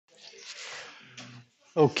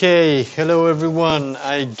Okay, hello everyone.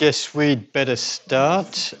 I guess we'd better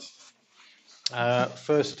start.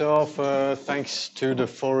 First off, thanks to the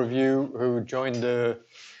four of you who joined the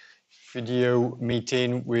video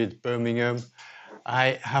meeting with Birmingham.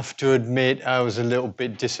 I have to admit I was a little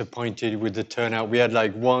bit disappointed with the turnout. We had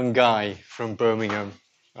like one guy from Birmingham,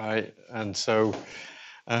 right? And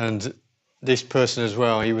this person as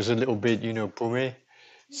well, he was a little bit, paumé.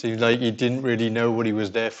 Seemed like he didn't really know what he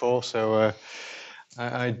was there for. So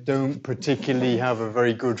I don't particularly have a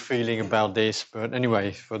very good feeling about this, but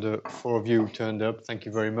anyway, for the four of you who turned up, thank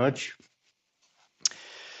you very much.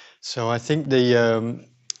 So I think the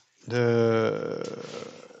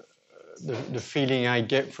feeling I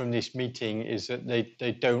get from this meeting is that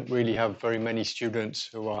they don't really have very many students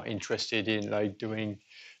who are interested in like doing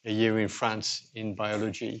a year in France in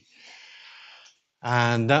biology.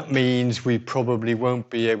 And that means we probably won't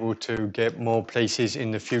be able to get more places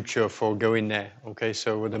in the future for going there. Okay,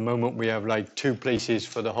 so at the moment we have like 2 places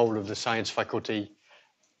for the whole of the science faculty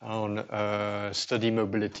on study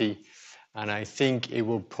mobility. And I think it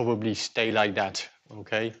will probably stay like that.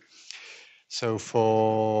 Okay, so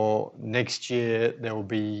for next year, there will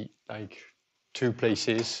be like 2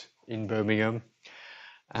 places in Birmingham.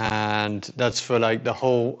 And that's for like the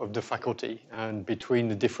whole of the faculty, and between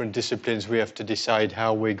the different disciplines we have to decide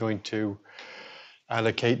how we're going to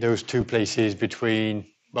allocate those 2 places between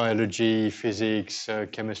biology, physics,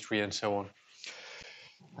 chemistry and so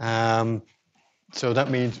on. So that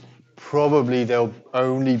means probably there'll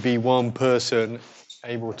only be one person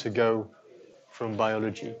able to go from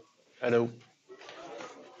biology. Hello.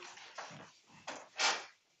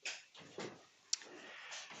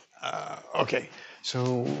 Okay,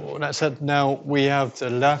 so that said, now we have the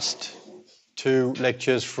last 2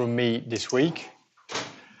 lectures from me this week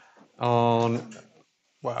on,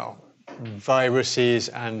 well, viruses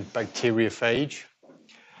and bacteriophage.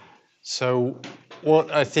 So what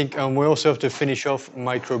I think, and we also have to finish off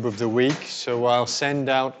microbe of the week. So I'll send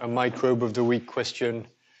out a microbe of the week question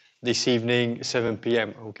this evening, 7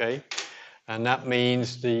 p.m. Okay, and that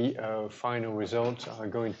means the final results are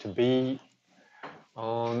going to be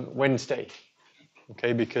on Wednesday.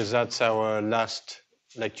 Okay, because that's our last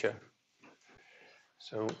lecture.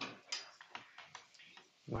 So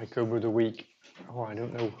microbe of the week. Oh, I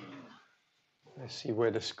don't know. Let's see where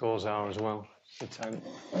the scores are as well, since I'm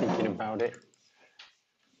thinking about it.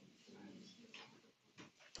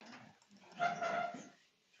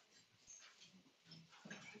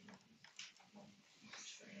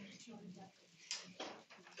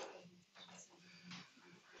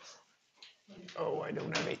 Oh, I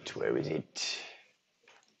don't have it. Where is it?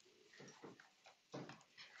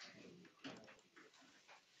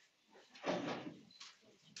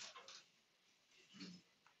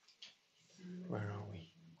 Where are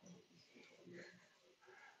we?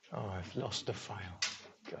 Oh, I've lost the file.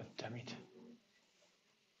 God damn it.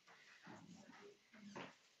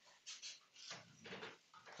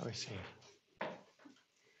 Oh, I see.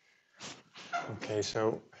 Okay,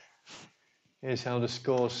 so here's how the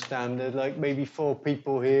scores stand. There's like maybe 4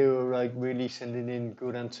 people here who are like really sending in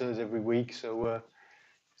good answers every week. So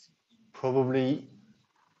probably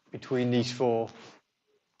between these 4.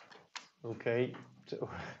 Okay. So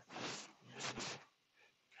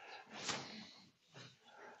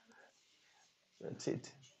that's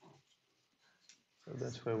it. So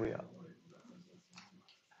that's where we are.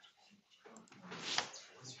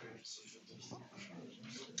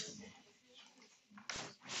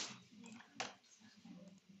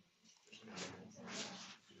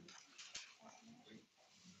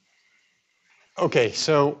 Okay,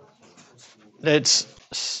 so let's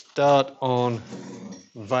start on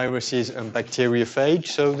viruses and bacteriophage.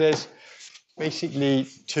 So there's basically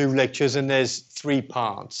 2 lectures and there's 3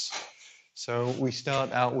 parts. So we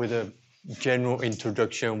start out with a general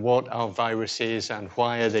introduction, what are viruses and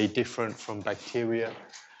why are they different from bacteria?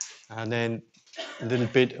 And then a little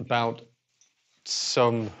bit about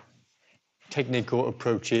some technical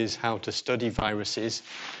approaches, how to study viruses,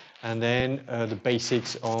 and then the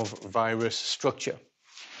basics of virus structure.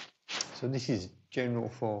 So this is general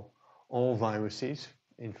for all viruses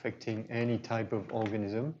infecting any type of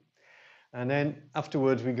organism. And then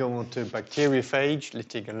afterwards we go on to bacteriophage,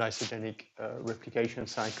 lytic and lysogenic replication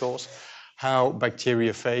cycles, how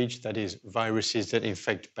bacteriophage, that is viruses that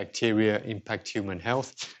infect bacteria, impact human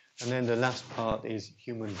health. And then the last part is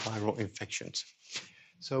human viral infections.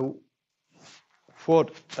 So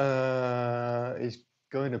what is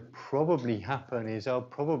going to probably happen is I'll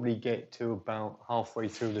probably get to about halfway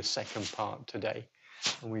through the second part today,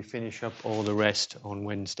 and we finish up all the rest on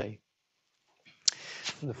Wednesday.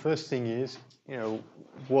 The first thing is,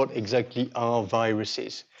 what exactly are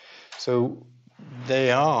viruses? So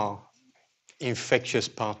they are infectious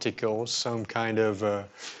particles, some kind of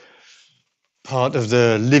part of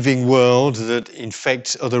the living world that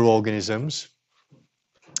infects other organisms.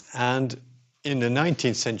 And in the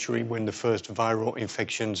 19th century, when the first viral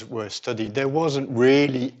infections were studied, there wasn't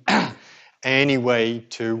really any way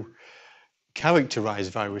to characterize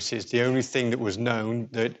viruses. The only thing that was known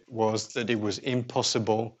was that it was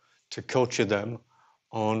impossible to culture them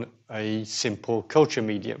on a simple culture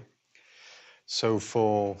medium. So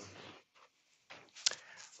for,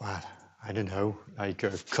 well, I don't know, like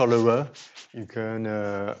cholera, you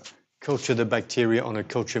can culture the bacteria on a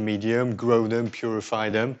culture medium, grow them, purify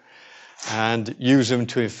them, and use them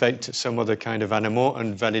to infect some other kind of animal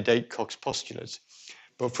and validate Koch's postulates.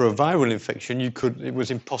 But for a viral infection, it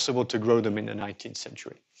was impossible to grow them in the 19th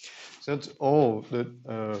century. So that's all that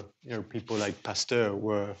people like Pasteur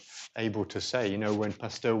were able to say. When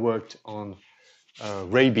Pasteur worked on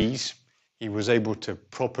rabies, he was able to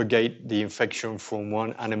propagate the infection from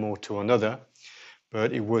one animal to another,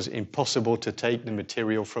 but it was impossible to take the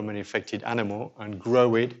material from an infected animal and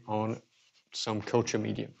grow it on some culture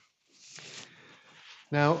medium.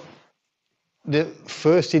 Now, the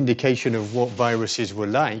first indication of what viruses were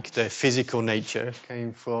like, their physical nature,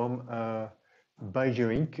 came from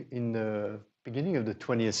Bacteriophages in the beginning of the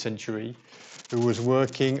 20th century, who was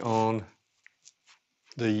working on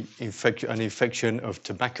an infection of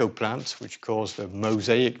tobacco plants, which caused a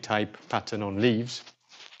mosaic-type pattern on leaves.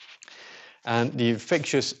 And the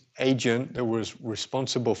infectious agent that was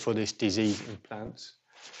responsible for this disease in plants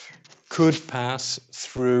could pass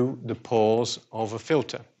through the pores of a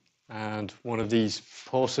filter. And one of these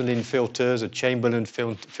porcelain filters, a Chamberlain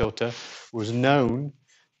filter, was known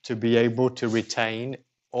to be able to retain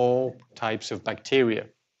all types of bacteria.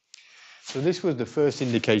 So this was the first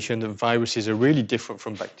indication that viruses are really different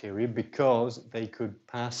from bacteria because they could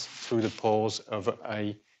pass through the pores of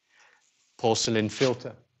a porcelain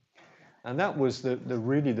filter. And that was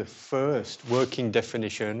really the first working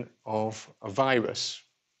definition of a virus,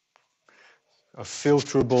 a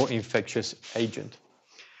filterable infectious agent.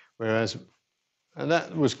 And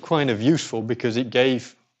that was kind of useful because it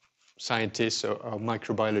gave scientists or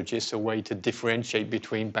microbiologists a way to differentiate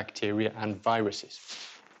between bacteria and viruses.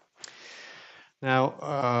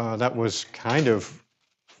 Now, that was kind of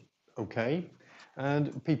okay,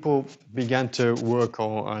 and people began to work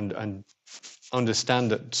on and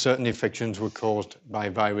understand that certain infections were caused by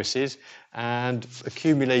viruses and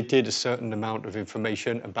accumulated a certain amount of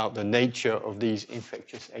information about the nature of these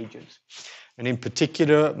infectious agents. And in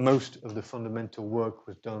particular, most of the fundamental work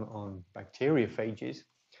was done on bacteriophages.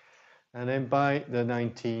 And then by the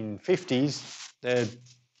 1950s, there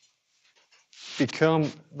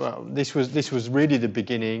become, well, this was really the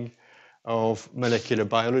beginning of molecular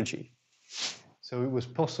biology. So it was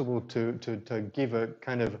possible to give a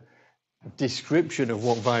kind of description of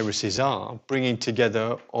what viruses are, bringing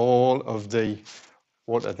together all of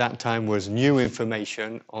what at that time was new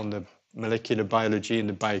information on the molecular biology and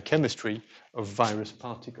the biochemistry of virus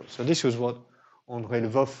particles. So this was what André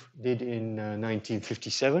Lvoff did in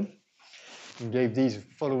 1957. He gave these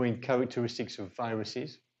following characteristics of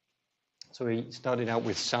viruses. So he started out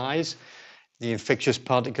with size. The infectious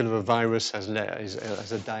particle of a virus has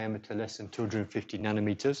a diameter less than 250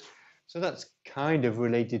 nanometers. So that's kind of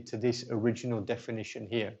related to this original definition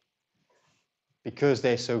here. Because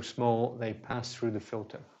they're so small, they pass through the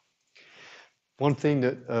filter. One thing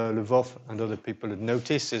that Lvoff and other people had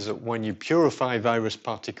noticed is that when you purify virus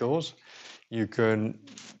particles, you can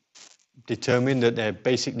determine that they're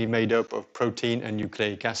basically made up of protein and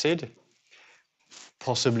nucleic acid,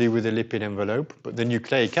 possibly with a lipid envelope, but the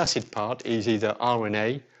nucleic acid part is either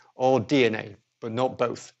RNA or DNA, but not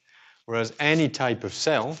both. Whereas any type of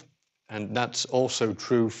cell, and that's also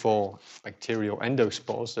true for bacterial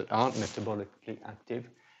endospores that aren't metabolically active,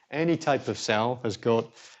 any type of cell has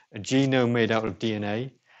got a genome made out of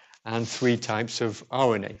DNA and 3 types of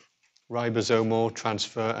RNA, ribosomal,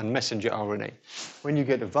 transfer, and messenger RNA. When you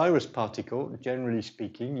get a virus particle, generally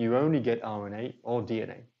speaking, you only get RNA or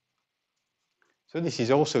DNA. So this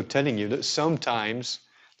is also telling you that sometimes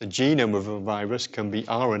the genome of a virus can be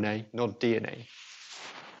RNA, not DNA.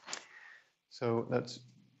 So that's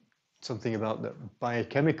something about the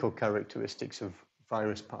biochemical characteristics of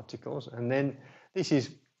virus particles. And then these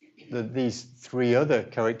 3 other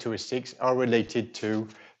characteristics are related to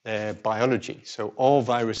their biology. So all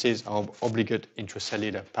viruses are obligate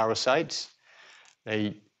intracellular parasites.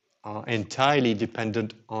 They are entirely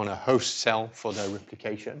dependent on a host cell for their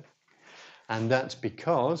replication. And that's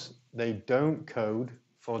because they don't code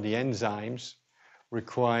for the enzymes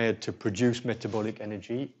required to produce metabolic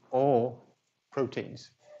energy or proteins.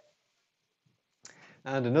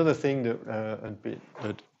 And another thing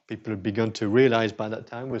that people had begun to realize by that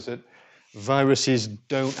time was that viruses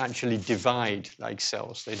don't actually divide like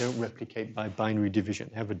cells. They don't replicate by binary division.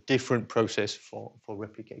 They have a different process for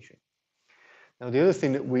replication. Now, the other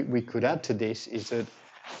thing that we could add to this is that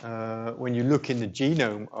when you look in the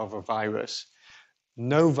genome of a virus,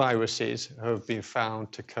 no viruses have been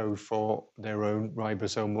found to code for their own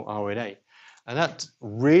ribosomal RNA. And that's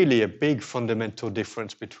really a big fundamental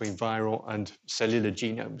difference between viral and cellular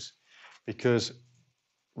genomes, because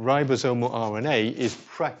ribosomal RNA is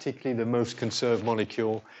practically the most conserved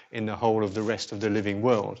molecule in the whole of the rest of the living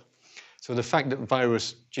world. So the fact that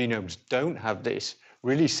virus genomes don't have this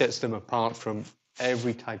really sets them apart from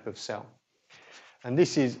every type of cell. And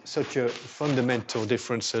this is such a fundamental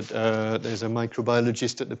difference that there's a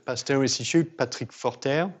microbiologist at the Pasteur Institute, Patrick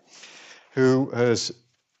Forter, who has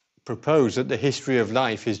proposed that the history of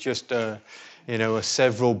life is just a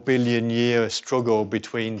several billion year struggle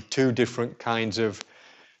between two different kinds of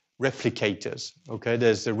replicators. Okay,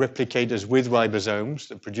 there's the replicators with ribosomes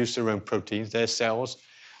that produce their own proteins, they're cells,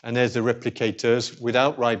 and there's the replicators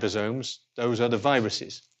without ribosomes, those are the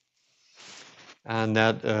viruses. And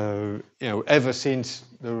that, ever since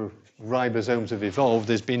the ribosomes have evolved,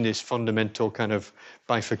 there's been this fundamental kind of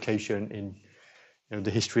bifurcation in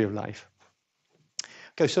the history of life.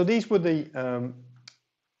 Okay, so these were the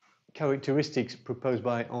characteristics proposed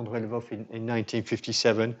by André Lvov in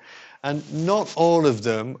 1957, and not all of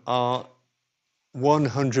them are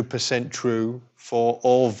 100% true for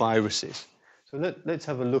all viruses. So let's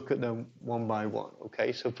have a look at them one by one.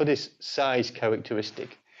 Okay, so for this size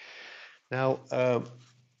characteristic. Now, at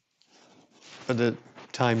the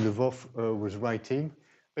time Lvov was writing,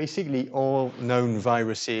 basically all known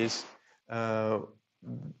viruses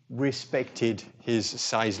respected his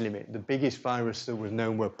size limit. The biggest virus that was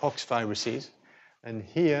known were pox viruses. And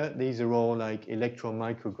here, these are all like electron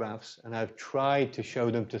micrographs, and I've tried to show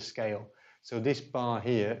them to scale. So this bar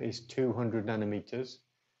here is 200 nanometers.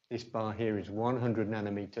 This bar here is 100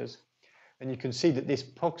 nanometers. And you can see that this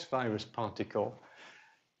pox virus particle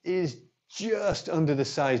is just under the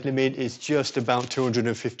size limit, is just about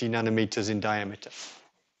 250 nanometers in diameter.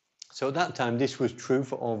 So at that time, this was true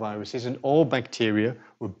for all viruses, and all bacteria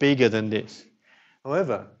were bigger than this.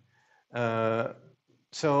 However,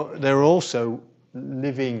 so there are also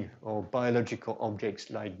living or biological objects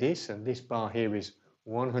like this, and this bar here is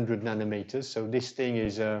 100 nanometers. So this thing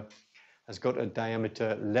is has got a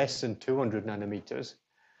diameter less than 200 nanometers.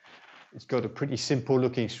 It's got a pretty simple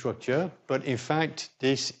looking structure, but in fact,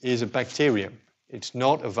 this is a bacterium. It's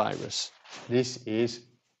not a virus. This is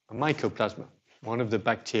a mycoplasma, one of the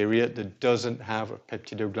bacteria that doesn't have a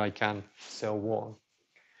peptidoglycan cell wall.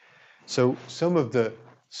 So some of the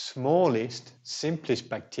smallest, simplest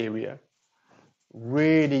bacteria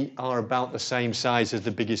really are about the same size as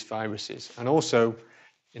the biggest viruses. And also,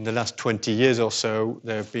 in the last 20 years or so,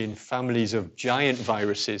 there have been families of giant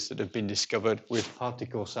viruses that have been discovered with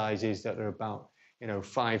particle sizes that are about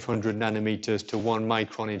 500 nanometers to 1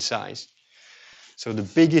 micron in size. So the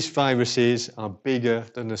biggest viruses are bigger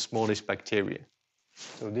than the smallest bacteria.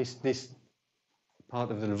 So this part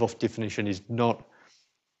of the Lvov definition is not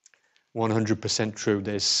 100% true.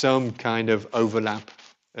 There's some kind of overlap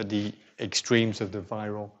at the extremes of the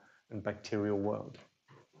viral and bacterial world.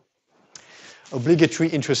 Obligatory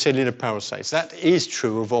intracellular parasites. That is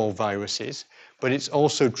true of all viruses, but it's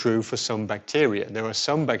also true for some bacteria. There are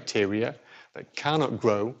some bacteria that cannot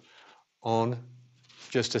grow on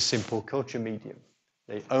just a simple culture medium.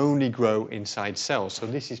 They only grow inside cells. So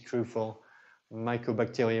this is true for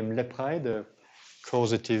Mycobacterium leprae, the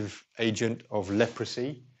causative agent of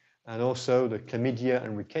leprosy, and also the chlamydia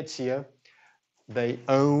and rickettsia. They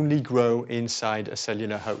only grow inside a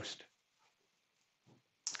cellular host.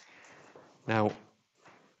 Now,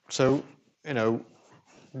 so,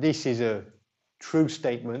 this is a true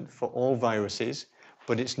statement for all viruses,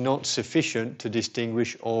 but it's not sufficient to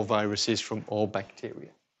distinguish all viruses from all bacteria.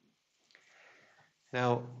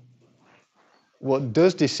 Now, what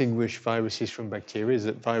does distinguish viruses from bacteria is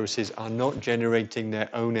that viruses are not generating their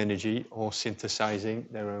own energy or synthesizing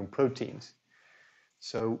their own proteins.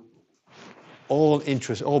 So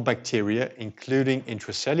all bacteria, including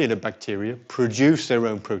intracellular bacteria, produce their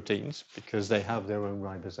own proteins because they have their own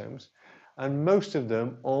ribosomes. And most of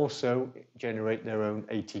them also generate their own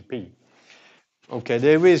ATP. Okay,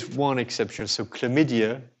 there is one exception. So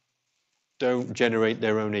chlamydia don't generate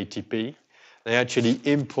their own ATP. They actually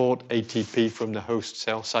import ATP from the host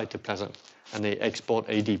cell cytoplasm, and they export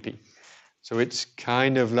ADP. So it's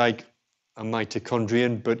kind of like a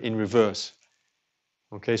mitochondrion, but in reverse.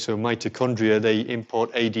 Okay, so mitochondria, they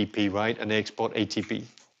import ADP, right, and they export ATP.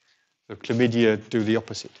 So chlamydia do the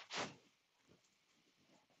opposite.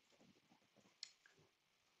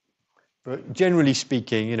 But generally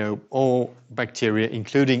speaking, you know, all bacteria,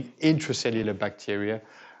 including intracellular bacteria,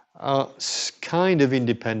 are kind of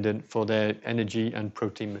independent for their energy and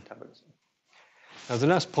protein metabolism. Now, the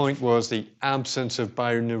last point was the absence of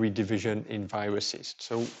binary division in viruses.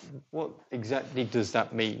 So what exactly does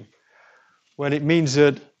that mean? Well, it means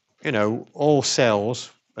that, you know, all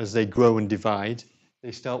cells, as they grow and divide,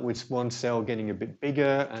 they start with one cell getting a bit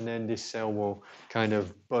bigger, and then this cell will kind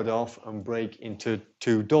of bud off and break into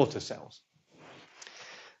two daughter cells.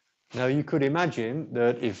 Now, you could imagine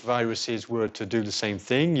that if viruses were to do the same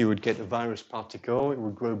thing, you would get a virus particle, it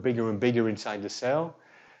would grow bigger and bigger inside the cell,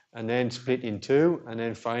 and then split in two, and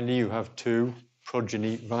then finally you have two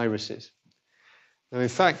progeny viruses. Now, in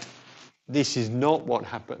fact, this is not what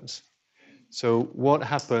happens. So what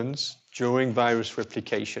happens during virus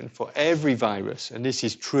replication for every virus, and this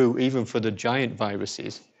is true even for the giant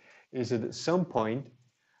viruses, is that at some point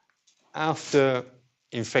after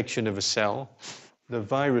infection of a cell, the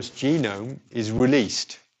virus genome is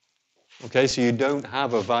released. Okay, so you don't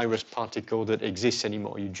have a virus particle that exists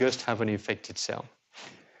anymore, you just have an infected cell.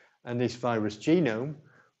 And this virus genome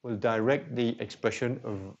will direct the expression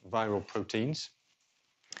of viral proteins.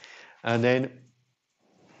 And then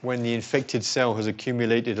when the infected cell has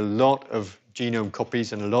accumulated a lot of genome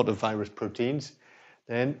copies and a lot of virus proteins,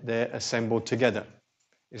 then they're assembled together.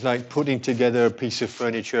 It's like putting together a piece of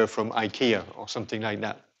furniture from IKEA or something like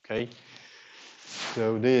that, okay?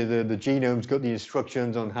 So the genome's got the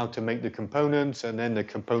instructions on how to make the components, and then the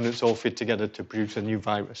components all fit together to produce a new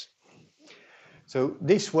virus. So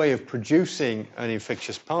this way of producing an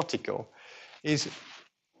infectious particle is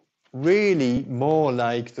really more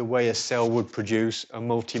like the way a cell would produce a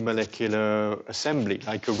multimolecular assembly,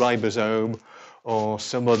 like a ribosome or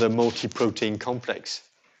some other multi-protein complex.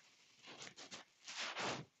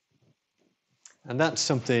 And that's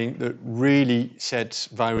something that really sets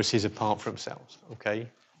viruses apart from cells, okay?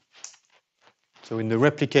 So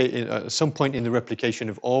at some point in the replication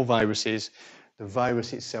of all viruses, the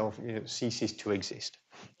virus itself, you know, ceases to exist,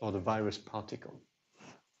 or the virus particle.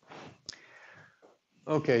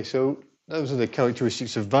 Okay, so those are the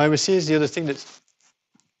characteristics of viruses. The other thing that's,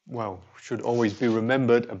 well, should always be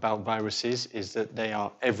remembered about viruses is that they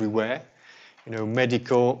are everywhere. You know,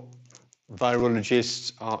 medical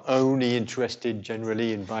virologists are only interested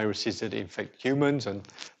generally in viruses that infect humans and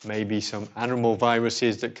maybe some animal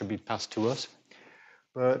viruses that can be passed to us.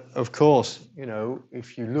 But of course, you know,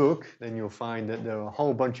 if you look, then you'll find that there are a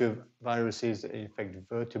whole bunch of viruses that infect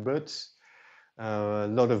vertebrates, a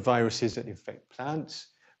lot of viruses that infect plants,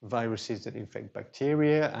 viruses that infect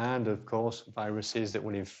bacteria, and of course, viruses that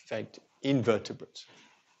will infect invertebrates.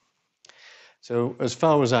 So as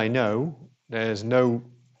far as I know, there's no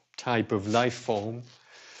type of life form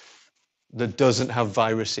that doesn't have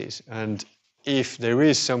viruses. And if there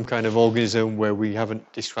is some kind of organism where we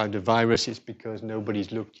haven't described a virus, it's because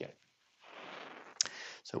nobody's looked yet.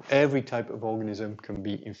 So every type of organism can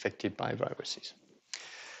be infected by viruses.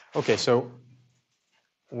 Okay, so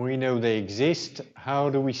we know they exist.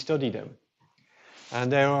 How do we study them?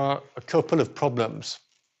 And there are a couple of problems.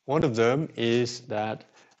 One of them is that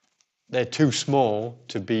they're too small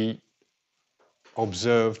to be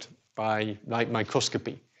observed by light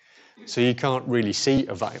microscopy. So you can't really see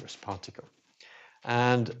a virus particle.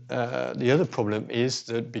 And the other problem is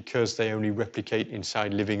that because they only replicate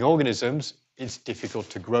inside living organisms, it's difficult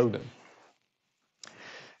to grow them.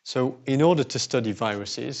 So in order to study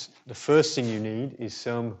viruses, the first thing you need is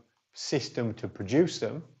some system to produce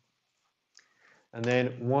them. And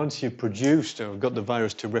then once you've produced or got the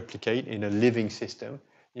virus to replicate in a living system,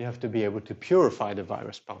 you have to be able to purify the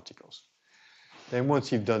virus particles. Then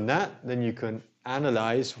once you've done that, then you can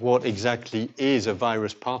analyze what exactly is a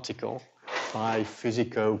virus particle by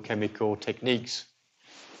physico-chemical techniques.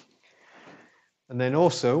 And then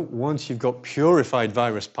also, once you've got purified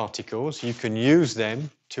virus particles, you can use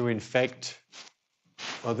them to infect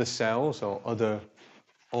other cells or other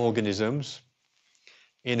organisms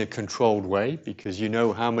in a controlled way, because you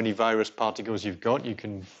know how many virus particles you've got. You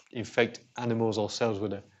can infect animals or cells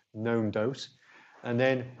with a known dose, and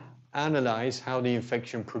then analyze how the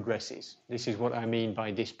infection progresses. This is what I mean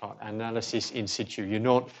by this part, analysis in situ. You're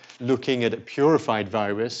not looking at a purified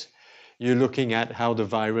virus, you're looking at how the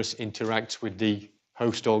virus interacts with the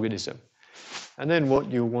host organism. And then what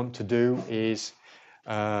you want to do is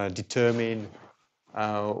determine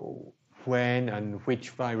when and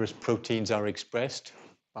which virus proteins are expressed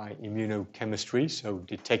by immunochemistry, so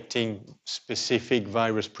detecting specific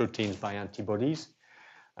virus proteins by antibodies.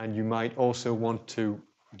 And you might also want to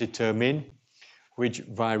determine which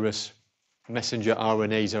virus messenger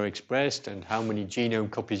RNAs are expressed and how many genome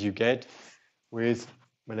copies you get with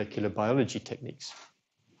molecular biology techniques.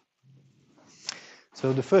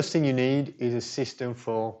 So the first thing you need is a system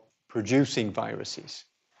for producing viruses,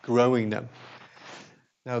 growing them.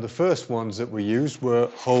 Now the first ones that were used were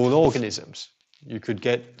whole organisms. You could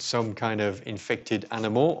get some kind of infected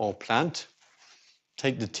animal or plant,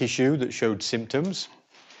 take the tissue that showed symptoms,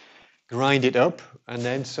 grind it up, and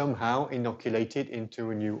then somehow inoculate it into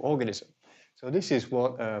a new organism. So this is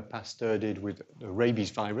what Pasteur did with the rabies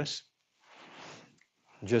virus.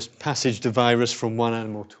 Just passage the virus from one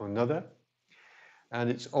animal to another. And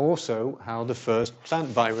it's also how the first plant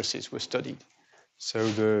viruses were studied. So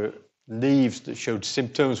the leaves that showed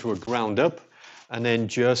symptoms were ground up and then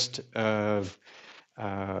just kind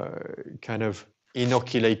of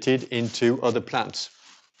inoculated into other plants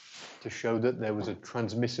to show that there was a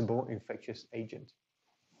transmissible infectious agent.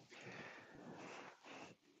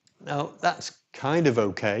 Now, that's kind of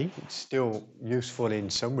okay. It's still useful in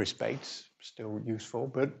some respects, still useful,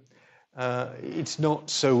 but it's not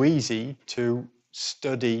so easy to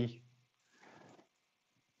study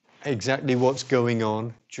exactly what's going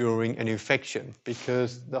on during an infection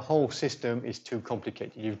because the whole system is too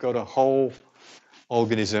complicated. You've got a whole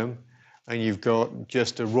organism and you've got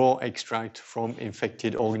just a raw extract from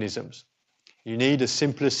infected organisms. You need a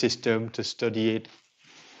simpler system to study it,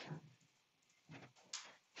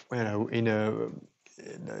 you know,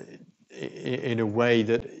 in a way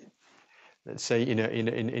that, let's say,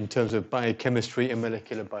 in terms of biochemistry and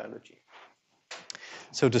molecular biology.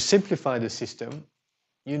 So to simplify the system,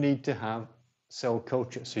 you need to have cell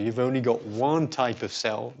culture. So you've only got one type of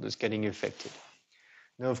cell that's getting infected.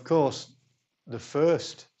 Now, of course, the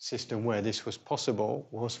first system where this was possible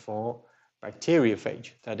was for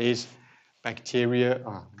bacteriophage, that is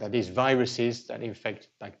viruses that infect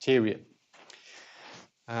bacteria.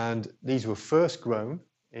 And these were first grown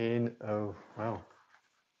in,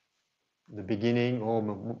 the beginning,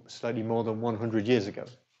 or slightly more than 100 years ago.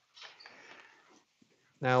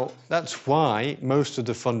 Now, that's why most of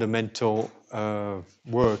the fundamental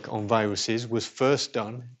work on viruses was first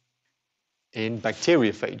done in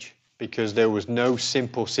bacteriophage, because there was no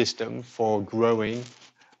simple system for growing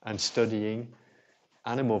and studying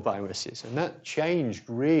animal viruses. And that changed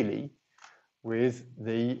really with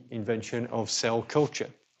the invention of cell culture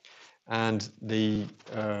and the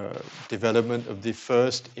development of the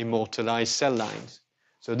first immortalized cell lines.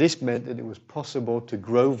 So this meant that it was possible to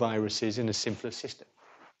grow viruses in a simpler system.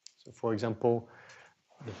 So for example,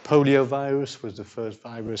 the polio virus was the first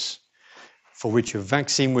virus for which a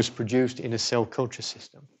vaccine was produced in a cell culture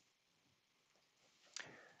system.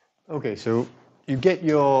 Okay, so you get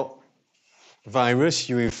your virus,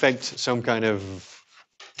 you infect some kind of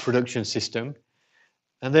production system,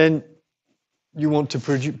 and then you want to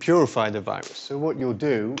purify the virus. So what you'll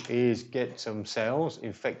do is get some cells,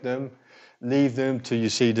 infect them, leave them till you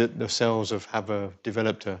see that the cells have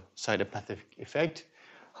developed a cytopathic effect,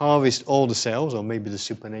 harvest all the cells, or maybe the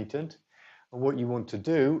supernatant, and what you want to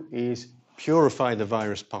do is purify the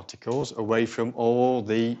virus particles away from all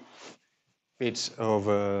the bits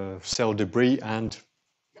of cell debris and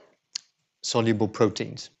soluble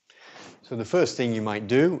proteins. So the first thing you might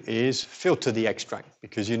do is filter the extract,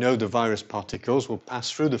 because you know the virus particles will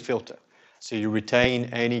pass through the filter. So you retain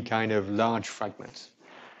any kind of large fragments.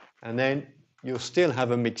 And then you'll still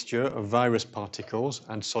have a mixture of virus particles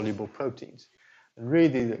and soluble proteins. And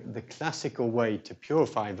really the classical way to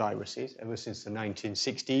purify viruses ever since the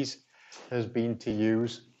 1960s has been to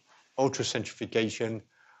use ultracentrifugation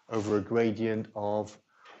over a gradient of,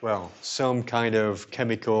 well, some kind of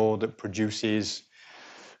chemical that produces,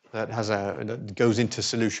 that goes into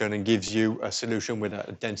solution and gives you a solution with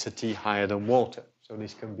a density higher than water. So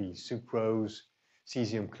this can be sucrose,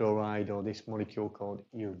 cesium chloride, or this molecule called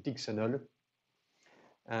iodixanol.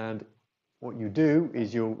 And what you do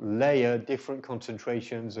is you'll layer different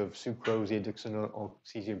concentrations of sucrose, iodixanol, or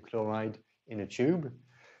cesium chloride in a tube.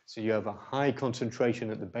 So you have a high concentration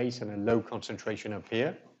at the base and a low concentration up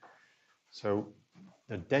here. So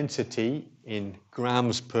the density in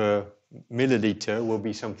grams per milliliter will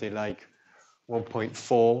be something like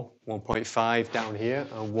 1.4, 1.5 down here,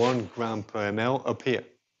 and 1 gram per ml up here.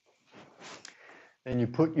 Then you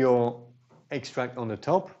put your extract on the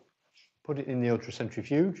top, put it in the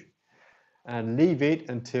ultracentrifuge, and leave it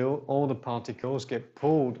until all the particles get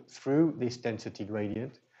pulled through this density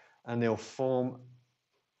gradient, and they'll form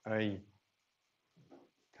a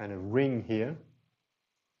kind of ring here,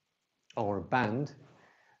 or a band,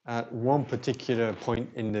 at one particular point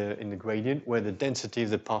in the gradient where the density of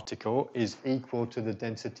the particle is equal to the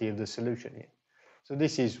density of the solution here. So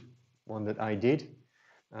this is one that I did,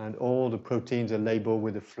 and all the proteins are labeled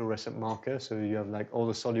with a fluorescent marker. So you have like all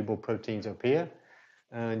the soluble proteins up here,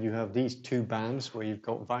 and you have these two bands where you've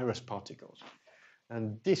got virus particles.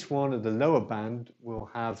 And this one at the lower band will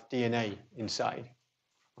have DNA inside,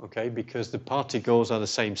 okay, because the particles are the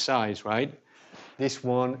same size, right? This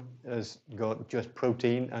one has got just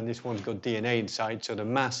protein, and this one's got DNA inside, so the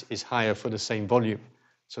mass is higher for the same volume,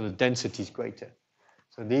 so the density is greater.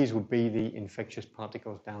 So these would be the infectious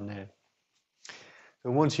particles down there.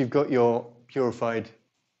 So once you've got your purified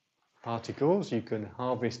particles, you can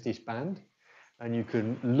harvest this band, and you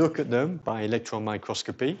can look at them by electron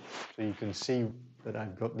microscopy. So you can see that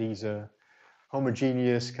I've got these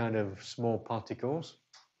homogeneous kind of small particles,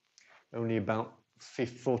 only about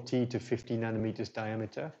 40 to 50 nanometers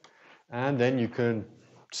diameter. And then you can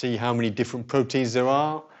see how many different proteins there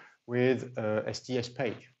are with STS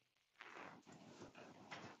page.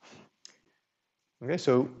 Okay,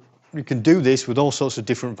 so you can do this with all sorts of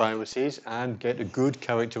different viruses and get a good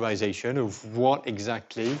characterization of what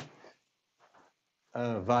exactly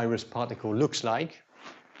a virus particle looks like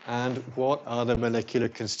and what are the molecular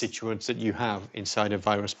constituents that you have inside a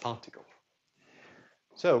virus particle.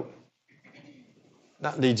 So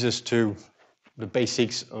that leads us to the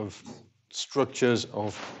basics of structures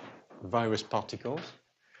of virus particles,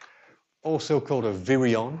 also called a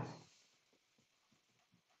virion.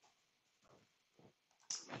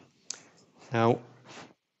 Now,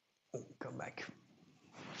 come back.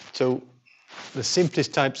 So the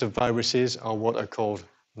simplest types of viruses are what are called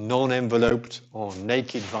non-enveloped or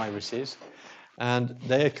naked viruses, and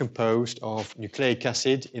they are composed of nucleic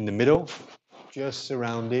acid in the middle, just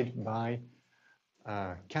surrounded by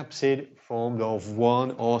a capsid formed of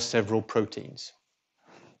one or several proteins.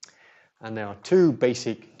 And there are two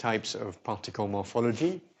basic types of particle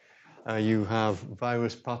morphology. You have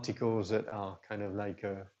virus particles that are kind of like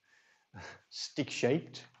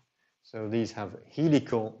stick-shaped. So these have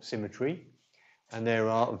helical symmetry. And there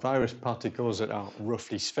are virus particles that are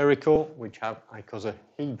roughly spherical, which have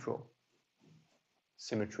icosahedral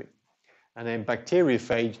symmetry. And then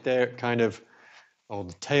bacteriophage, they're kind of, or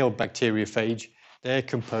the tail bacteriophage, they're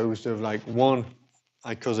composed of like one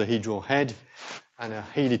icosahedral head and a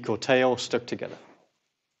helical tail stuck together.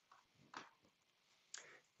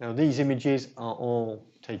 Now these images are all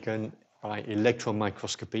taken by electron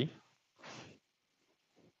microscopy.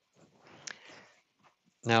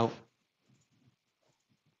 Now,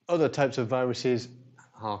 other types of viruses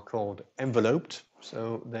are called enveloped.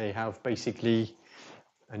 So they have basically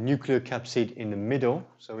a nucleocapsid in the middle.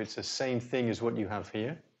 So it's the same thing as what you have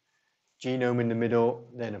here. Genome in the middle,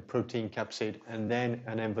 then a protein capsid, and then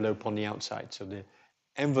an envelope on the outside. So the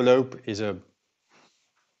envelope is a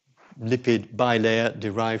lipid bilayer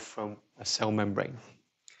derived from a cell membrane.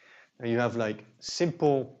 Now you have like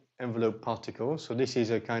simple envelope particles. So this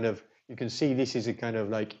is a kind of, you can see this is a kind of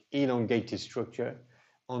like elongated structure.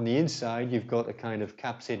 On the inside, you've got a kind of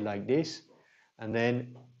capsid like this, and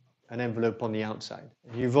then an envelope on the outside.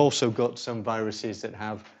 You've also got some viruses that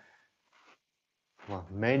have, well,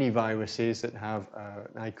 many viruses that have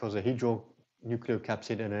an icosahedral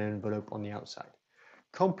nucleocapsid and an envelope on the outside.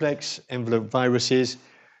 Complex envelope viruses,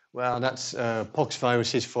 well, that's pox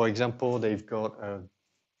viruses, for example. They've got a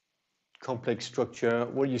complex structure.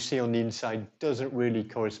 What you see on the inside doesn't really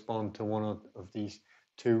correspond to one of these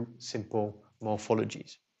two simple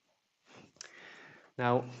morphologies.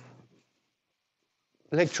 Now,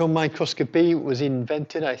 electron microscopy was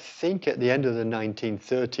invented, I think, at the end of the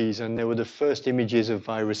 1930s, and there were the first images of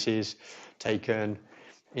viruses taken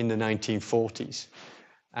in the 1940s.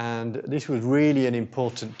 And this was really an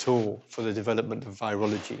important tool for the development of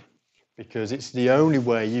virology, because it's the only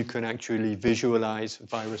way you can actually visualize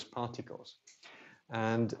virus particles.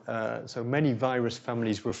 And so many virus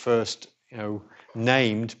families were first,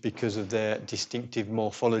 named because of their distinctive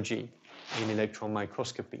morphology in electron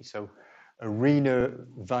microscopy. So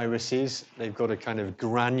arenaviruses, they've got a kind of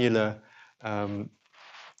granular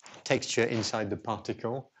texture inside the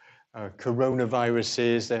particle.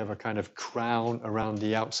 Coronaviruses, they have a kind of crown around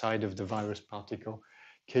the outside of the virus particle.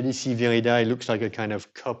 Cheliciviridae looks like a kind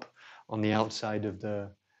of cup on the outside of the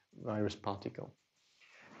virus particle.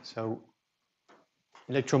 So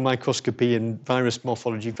electron microscopy and virus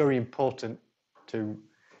morphology, very important to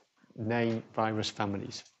name virus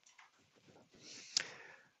families.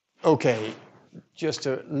 Okay, just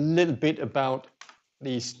a little bit about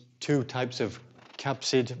these two types of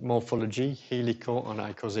capsid morphology, helical and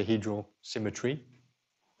icosahedral symmetry.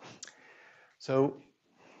 So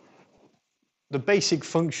the basic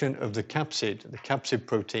function of the capsid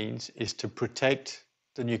proteins, is to protect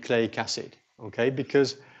the nucleic acid, okay?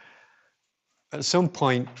 Because at some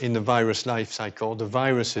point in the virus life cycle, the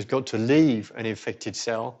virus has got to leave an infected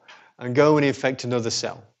cell and go and infect another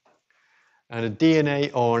cell. And a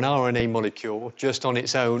DNA or an RNA molecule, just on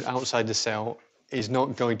its own outside the cell, is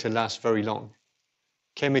not going to last very long.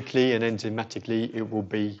 Chemically and enzymatically, it will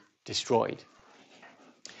be destroyed.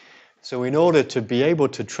 So in order to be able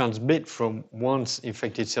to transmit from one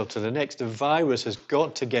infected cell to the next, the virus has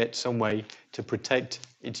got to get some way to protect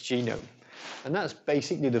its genome. And that's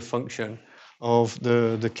basically the function of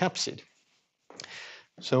the capsid.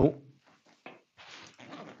 So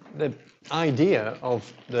the idea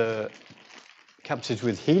of the capsids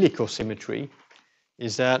with helical symmetry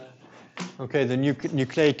is that, okay, the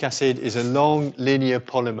nucleic acid is a long linear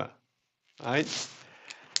polymer, right?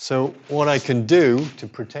 So what I can do to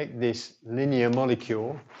protect this linear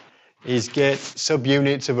molecule is get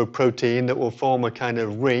subunits of a protein that will form a kind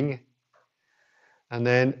of ring, and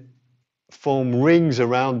then form rings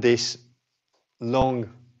around this long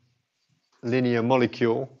linear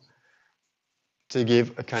molecule to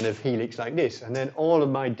give a kind of helix like this. And then all of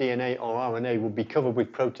my DNA or RNA will be covered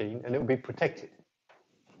with protein and it will be protected.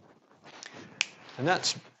 And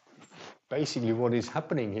that's basically what is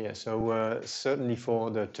happening here. So certainly for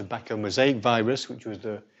the tobacco mosaic virus, which was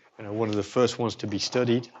one of the first ones to be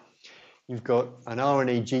studied, you've got an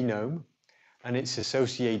RNA genome and it's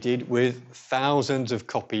associated with thousands of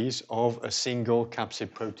copies of a single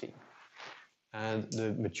capsid protein. And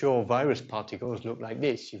the mature virus particles look like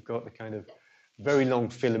this. You've got the kind of very long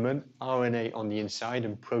filament, RNA on the inside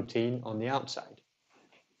and protein on the outside.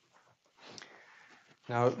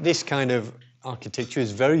 Now, this kind of architecture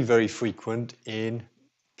is very, very frequent in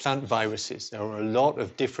plant viruses. There are a lot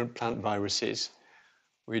of different plant viruses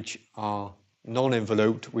which are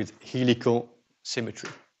non-enveloped with helical symmetry.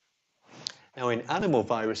 Now, in animal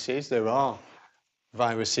viruses, there are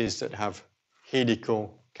viruses that have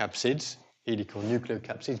helical capsids, helical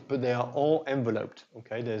nucleocapsids, but they are all enveloped,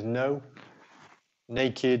 okay? There's no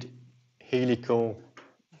naked helical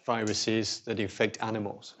viruses that infect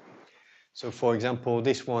animals. So for example,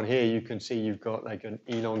 this one here, you can see you've got like an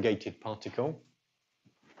elongated particle.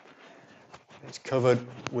 It's covered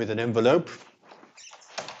with an envelope.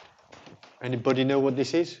 Anybody know what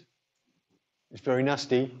this is? It's very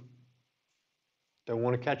nasty. Don't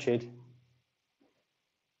want to catch it.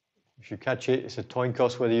 If you catch it, it's a coin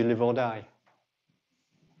toss whether you live or die.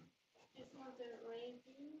 It's not the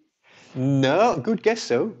rabies? No, good guess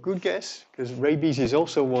though, good guess. Because rabies is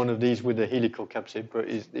also one of these with a helical capsid, but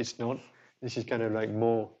it's not. This is kind of like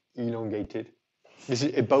more elongated. This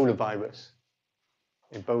is Ebola virus,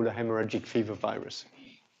 Ebola hemorrhagic fever virus.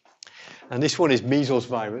 And this one is measles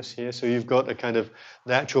virus here. So you've got a kind of,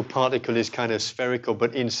 the actual particle is kind of spherical,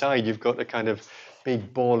 but inside you've got a kind of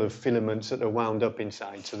big ball of filaments that are wound up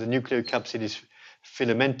inside. So the nucleocapsid is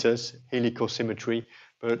filamentous, helical symmetry,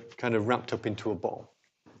 but kind of wrapped up into a ball.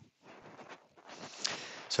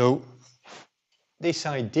 So this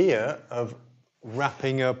idea of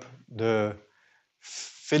wrapping up the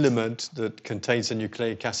filament that contains the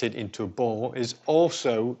nucleic acid into a ball is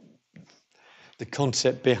also the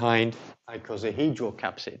concept behind icosahedral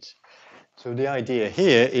capsids. So the idea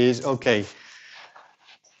here is, okay,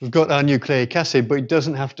 we've got our nucleic acid, but it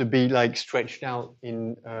doesn't have to be like stretched out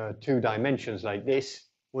in 2 dimensions like this.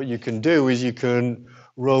 What you can do is you can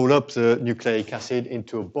roll up the nucleic acid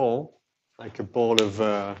into a ball, like a ball of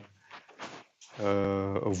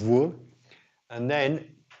wool, and then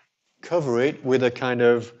cover it with a kind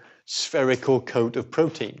of spherical coat of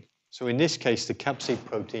protein. So in this case, the capsid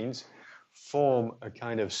proteins form a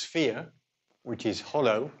kind of sphere, which is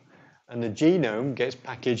hollow, and the genome gets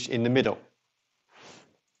packaged in the middle.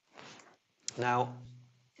 Now,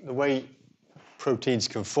 the way proteins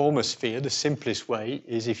can form a sphere, the simplest way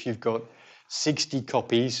is if you've got 60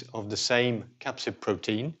 copies of the same capsid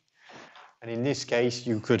protein, and in this case,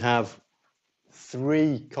 you could have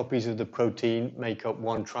 3 copies of the protein make up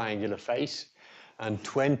one triangular face, and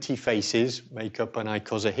 20 faces make up an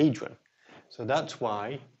icosahedron. So that's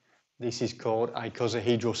why this is called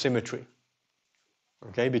icosahedral symmetry.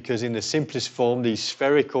 Okay, because in the simplest form, these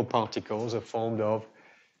spherical particles are formed of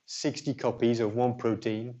 60 copies of one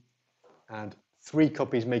protein, and 3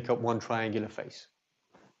 copies make up one triangular face.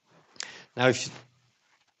 Now,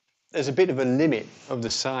 there's a bit of a limit of the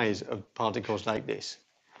size of particles like this.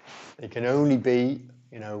 They can only be,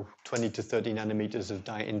 20 to 30 nanometers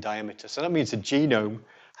in diameter. So that means the genome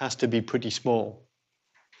has to be pretty small.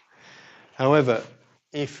 However,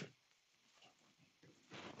 if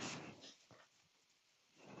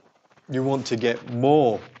you want to get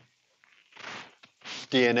more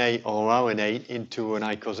DNA or RNA into an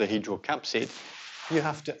icosahedral capsid, you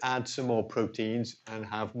have to add some more proteins and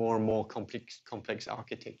have more and more complex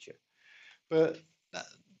architecture. But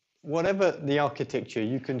whatever the architecture,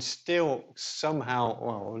 you can still somehow,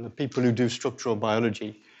 well, the people who do structural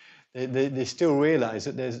biology, they still realize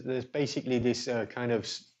that there's basically this kind of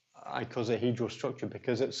icosahedral structure,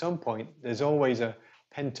 because at some point there's always a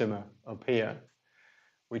pentamer up here,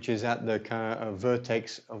 which is at the kind of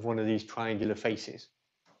vertex of one of these triangular faces.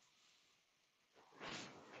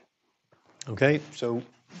 Okay, so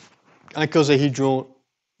icosahedral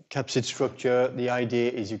capsid structure, the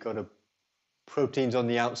idea is you've got proteins on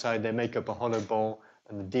the outside, they make up a hollow ball,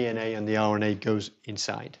 and the DNA and the RNA goes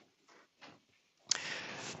inside.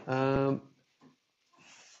 Yeah.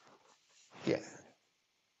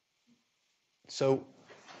 So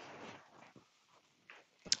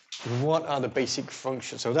what are the basic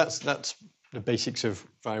functions? So that's the basics of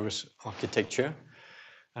virus architecture.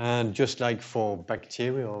 And just like for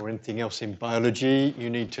bacteria or anything else in biology, you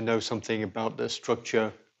need to know something about the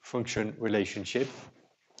structure-function relationship.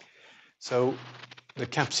 So the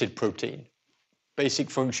capsid protein, basic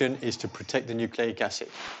function is to protect the nucleic acid.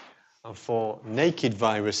 And for naked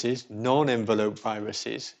viruses, non-enveloped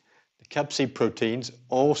viruses, the capsid proteins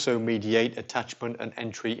also mediate attachment and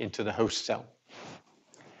entry into the host cell.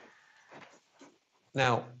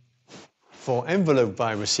 Now, for enveloped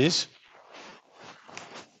viruses,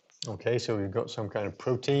 okay, so we've got some kind of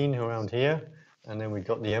protein around here, and then we've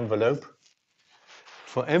got the envelope.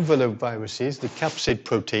 For envelope viruses, the capsid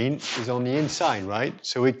protein is on the inside, right?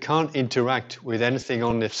 So it can't interact with anything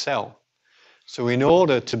on the cell. So in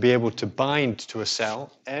order to be able to bind to a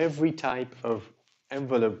cell, every type of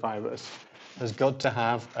envelope virus has got to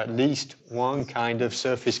have at least one kind of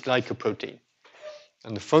surface glycoprotein.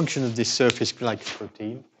 And the function of this surface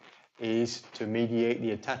glycoprotein is to mediate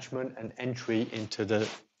the attachment and entry into the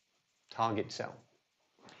target cell.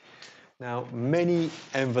 Now, many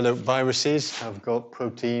envelope viruses have got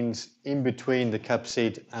proteins in between the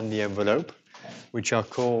capsid and the envelope, which are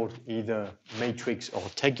called either matrix or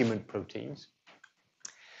tegument proteins.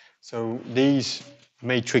 So these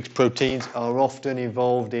matrix proteins are often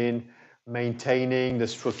involved in maintaining the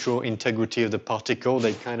structural integrity of the particle.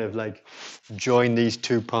 They kind of like join these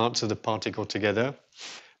two parts of the particle together.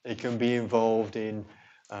 They can be involved in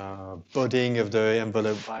budding of the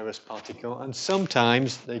envelope virus particle, and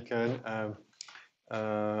sometimes they can,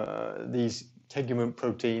 these tegument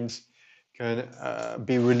proteins can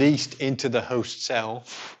be released into the host cell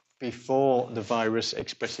before the virus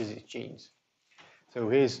expresses its genes. So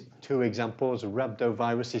here's two examples. A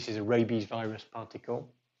rhabdovirus, this is a rabies virus particle.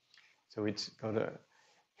 So it's got a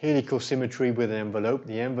helical symmetry with an envelope.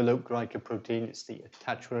 The envelope glycoprotein, it's the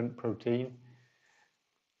attachment protein.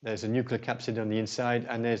 There's a nucleocapsid on the inside,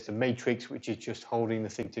 and there's the matrix, which is just holding the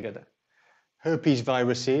thing together. Herpes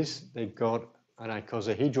viruses, they've got an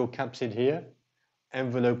icosahedral capsid here,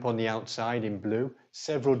 envelope on the outside in blue,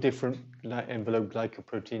 several different envelope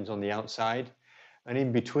glycoproteins on the outside, and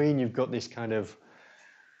in between you've got this kind of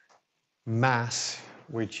mass,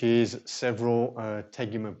 which is several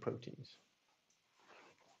tegument proteins.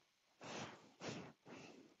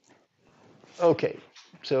 Okay,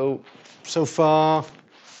 so far,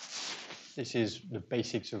 this is the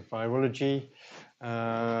basics of virology.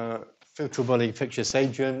 Filtrable infectious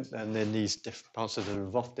agent, and then these different parts of the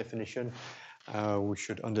Voth definition. You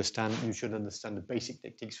should understand the basic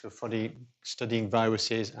techniques for studying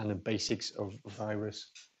viruses and the basics of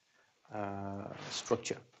virus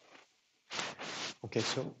structure. Okay,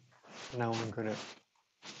 so now I'm going to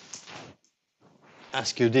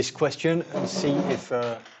ask you this question and see if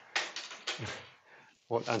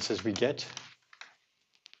what answers we get.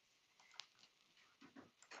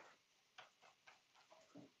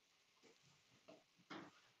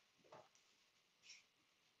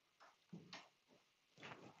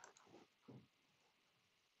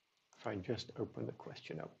 If I just open the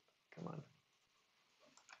question up, come on.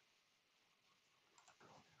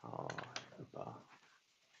 Oh, super.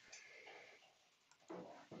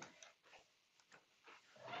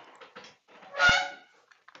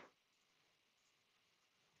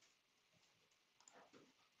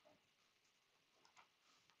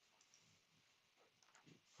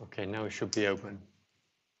 Okay, now it should be open.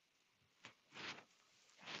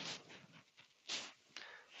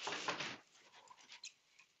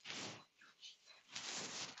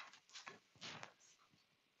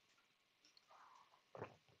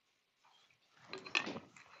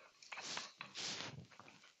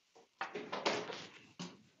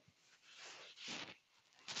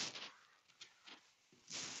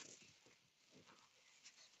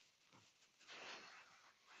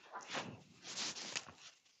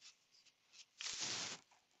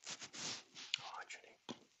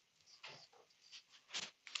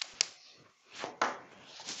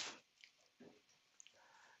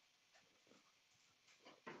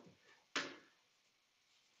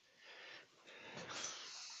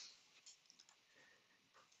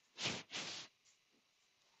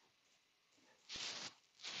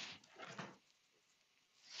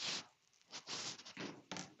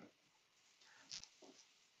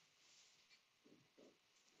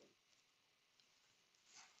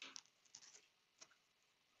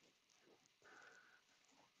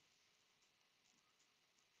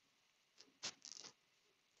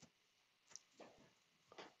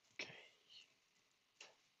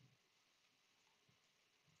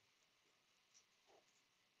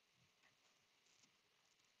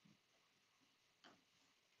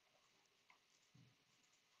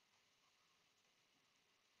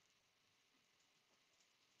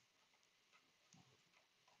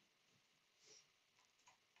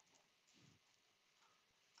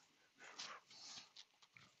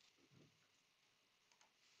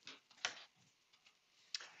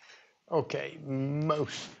 Okay,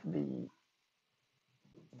 mostly.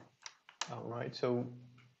 All right, so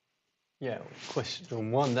yeah,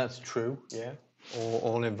 question one, that's true, yeah.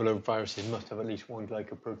 All envelope viruses must have at least one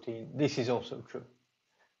glycoprotein. This is also true.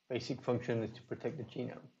 Basic function is to protect the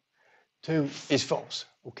genome. Two is false,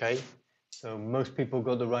 okay? So most people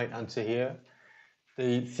got the right answer here.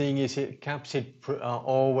 The thing is, capsid are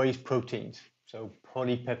always proteins. So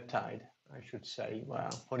polypeptide, I should say. Well,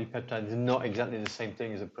 polypeptide is not exactly the same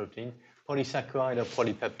thing as a protein. Polysaccharide or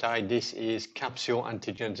polypeptide, this is capsule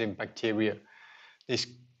antigens in bacteria. This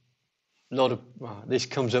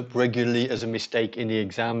comes up regularly as a mistake in the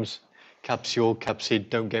exams. Capsule, capsid,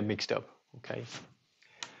 don't get mixed up, okay?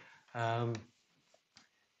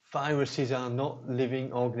 Viruses are not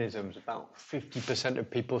living organisms. About 50% of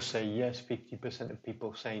people say yes, 50% of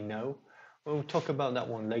people say no. We'll talk about that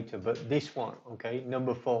one later, but this one, okay,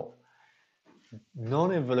 number 4.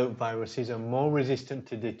 Non-envelope viruses are more resistant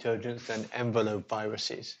to detergents than envelope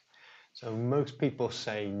viruses. So most people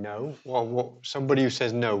say no. Well, somebody who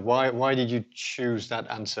says no, why did you choose that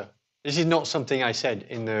answer? This is not something I said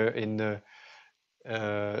in the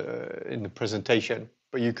presentation,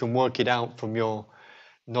 but you can work it out from your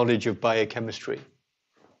knowledge of biochemistry.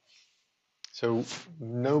 So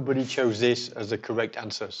nobody chose this as the correct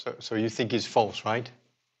answer. So you think it's false, right?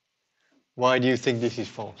 Why do you think this is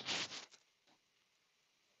false?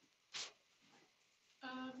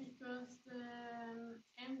 Because the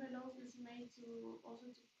envelope is made to also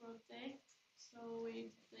to protect. So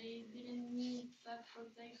if they didn't need that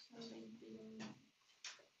protection,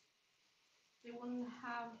 they wouldn't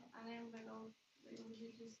have an envelope. They would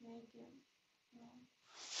be just naked.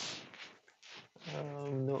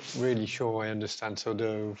 I'm not really sure I understand. So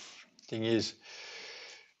the thing is,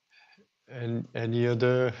 any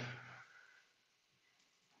other?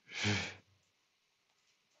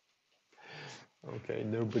 Okay,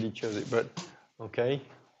 nobody chose it, but okay.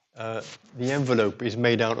 The envelope is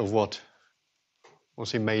made out of what?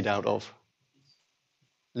 What's it made out of?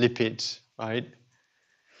 Lipids, right?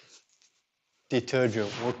 Detergent,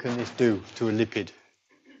 what can this do to a lipid?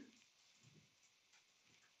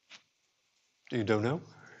 You don't know?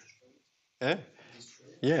 Yeah?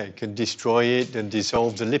 Yeah, it can destroy it and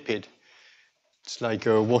dissolve the lipid. It's like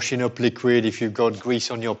a washing up liquid. If you've got grease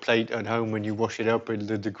on your plate at home, when you wash it up,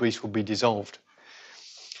 the grease will be dissolved.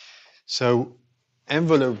 So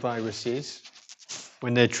envelope viruses,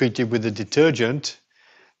 when they're treated with a detergent,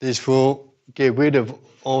 this will get rid of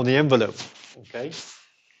all the envelope, okay?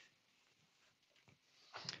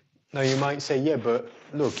 Now you might say, yeah, but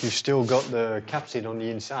look, you've still got the capsid on the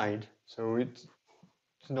inside, so it's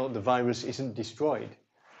not, the virus isn't destroyed.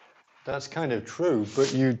 That's kind of true,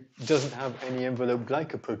 but it doesn't have any envelope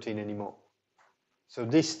glycoprotein anymore. So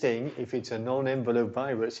this thing, if it's a non-envelope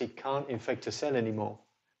virus, it can't infect a cell anymore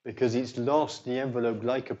because it's lost the envelope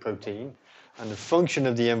glycoprotein, and the function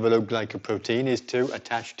of the envelope glycoprotein is to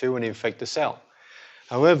attach to and infect the cell.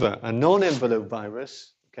 However, a non-envelope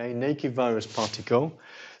virus, okay, naked virus particle,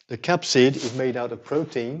 the capsid is made out of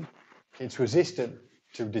protein, it's resistant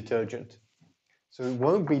to detergent, so it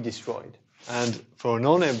won't be destroyed. And for a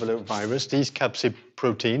non-envelope virus, these capsid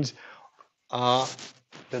proteins are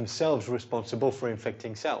themselves responsible for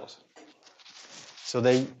infecting cells. So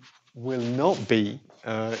they will not be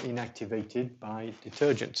inactivated by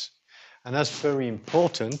detergents. And that's very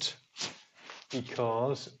important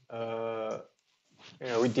because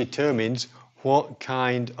it determines what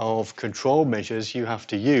kind of control measures you have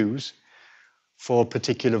to use for a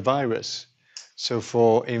particular virus. So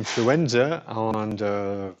for influenza and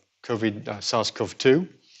SARS-CoV-2,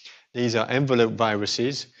 these are envelope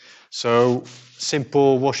viruses. So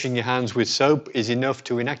simple washing your hands with soap is enough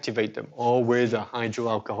to inactivate them, or with a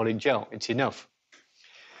hydroalcoholic gel, it's enough.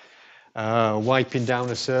 Wiping down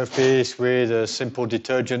a surface with a simple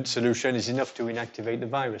detergent solution is enough to inactivate the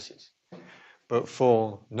viruses. But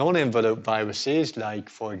for non-envelope viruses, like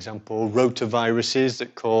for example rotaviruses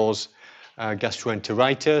that cause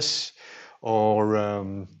gastroenteritis, or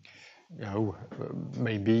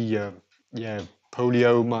maybe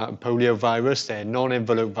polio virus, they're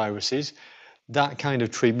non-envelope viruses. That kind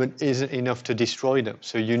of treatment isn't enough to destroy them.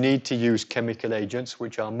 So you need to use chemical agents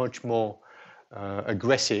which are much more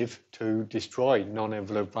aggressive to destroy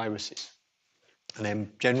non-envelope viruses. And then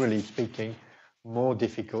generally speaking, more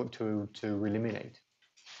difficult to eliminate.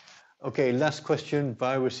 Okay, last question.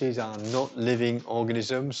 Viruses are not living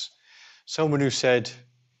organisms. Someone who said,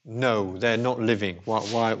 no, they're not living.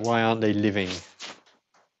 Why aren't they living?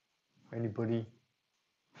 Anybody?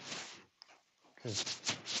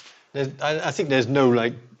 I think there's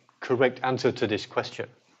no correct answer to this question.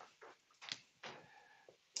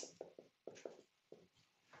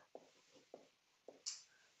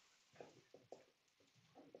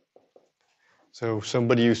 So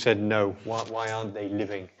somebody who said no, why aren't they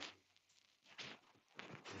living?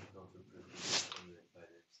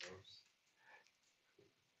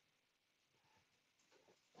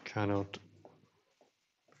 Cannot.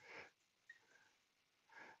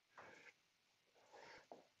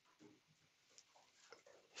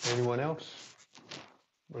 Anyone else?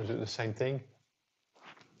 Or is it the same thing?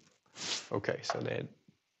 Okay, so they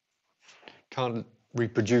can't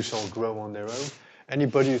reproduce or grow on their own.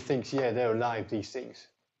 Anybody who thinks, yeah, they're alive, these things.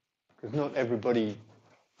 Because not everybody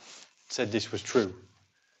said this was true.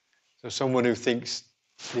 So someone who thinks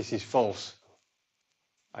this is false,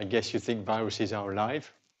 I guess you think viruses are alive.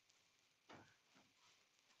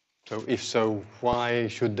 So if so, why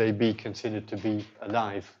should they be considered to be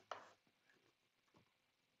alive?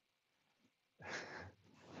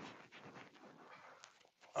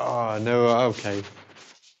 Oh, no, okay.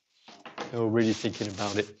 No, really thinking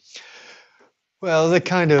about it. Well, the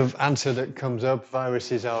kind of answer that comes up,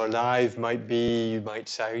 viruses are alive, might be, you might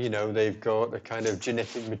say, you know, they've got a kind of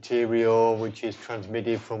genetic material which is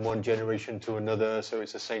transmitted from one generation to another, so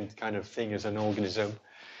it's the same kind of thing as an organism.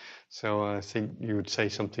 So I think you would say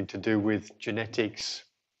something to do with genetics.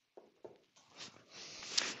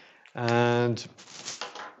 And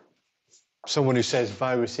someone who says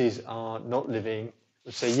viruses are not living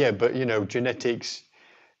would say, yeah, but, you know, genetics,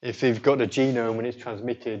 if they've got a genome and it's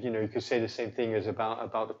transmitted, you know, you could say the same thing as about a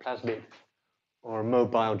plasmid or a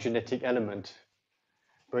mobile genetic element.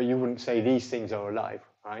 But you wouldn't say these things are alive,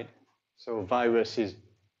 right? So a virus is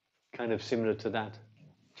kind of similar to that.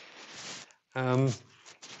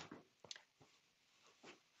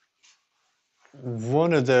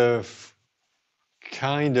 One of the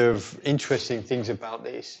kind of interesting things about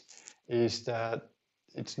this is that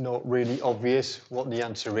it's not really obvious what the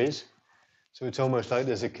answer is. So it's almost like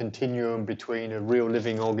there's a continuum between a real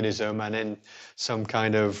living organism and then some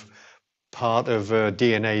kind of part of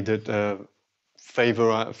DNA that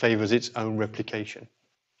favors its own replication.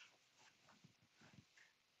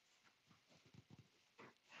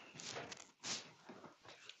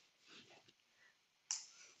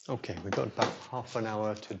 Okay, we've got about half an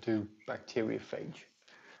hour to do bacteriophage.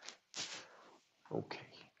 Okay.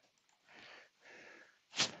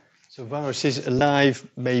 So viruses alive,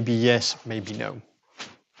 maybe yes, maybe no.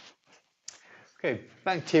 Okay,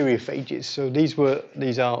 bacteriophages. So this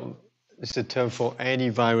is a term for any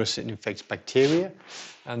virus that infects bacteria,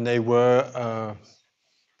 and they were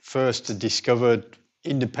first discovered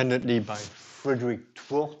independently by Frederick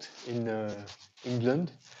Twort in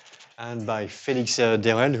England and by Felix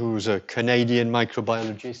Derel, who was a Canadian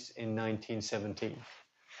microbiologist in 1917.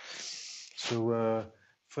 So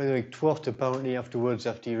Frederick Twort, apparently afterwards,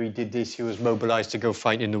 after he did this, he was mobilized to go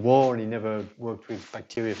fight in the war, and he never worked with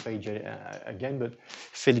bacteriophage again. But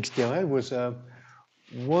Felix Derel was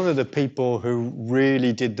one of the people who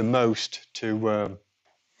really did the most to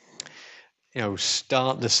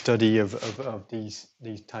start the study of these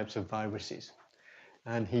types of viruses.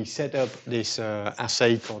 And he set up this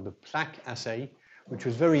assay called the plaque assay, which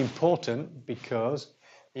was very important because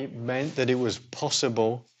it meant that it was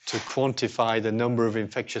possible to quantify the number of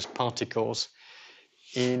infectious particles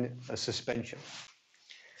in a suspension.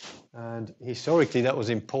 And historically that was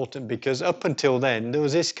important because up until then there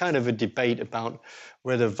was this kind of a debate about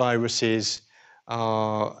whether viruses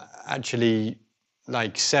are actually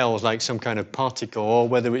like cells, like some kind of particle, or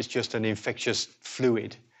whether it's just an infectious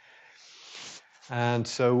fluid. And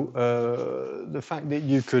so the fact that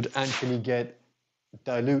you could actually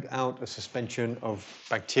dilute out a suspension of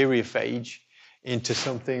bacteriophage into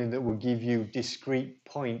something that will give you discrete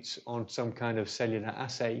points on some kind of cellular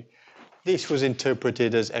assay, this was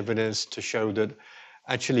interpreted as evidence to show that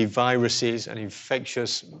actually viruses and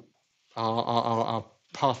infectious are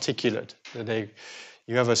particulate. That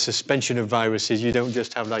you have a suspension of viruses, you don't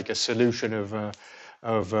just have like a solution of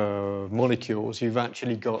molecules, you've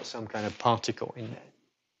actually got some kind of particle in there.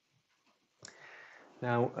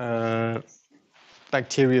 Now,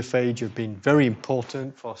 bacteriophage have been very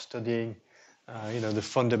important for studying the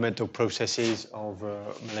fundamental processes of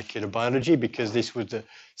molecular biology, because this was the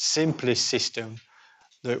simplest system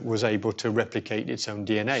that was able to replicate its own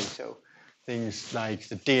DNA. So things like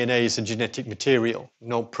the DNA is a genetic material,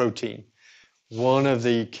 not protein. One of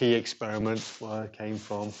the key experiments came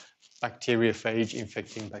from bacteriophage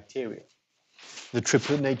infecting bacteria. The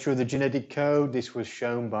triplet nature of the genetic code, this was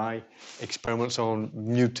shown by experiments on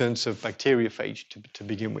mutants of bacteriophage to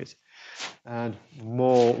begin with. And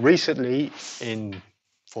more recently,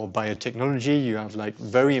 for biotechnology, you have like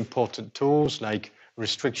very important tools like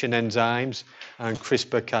restriction enzymes and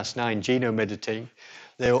CRISPR-Cas9 genome editing.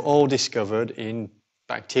 They were all discovered in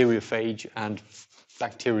bacteriophage and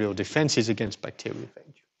bacterial defenses against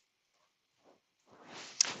bacteriophage.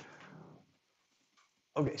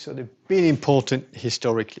 Okay, so they've been important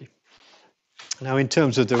historically. Now, in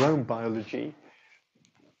terms of their own biology,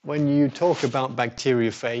 when you talk about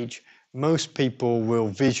bacteriophage, most people will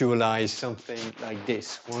visualize something like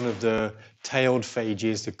this. One of the tailed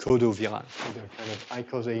phages, the codoviral, with a kind of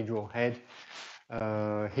icosahedral head,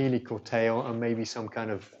 helical tail, and maybe some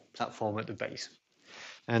kind of platform at the base.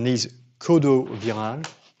 And these codoviral,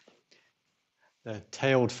 the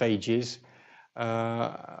tailed phages,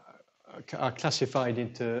 are classified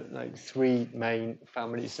into like three main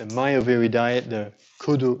families: the Myoviridae, the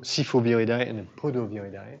Codosiphoviridae, and the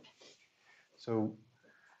Podoviridae. So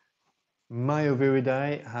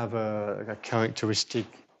Myoviridae have a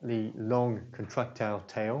characteristically long contractile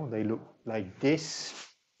tail. They look like this,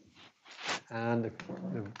 and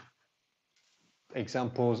the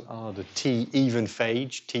examples are the T-even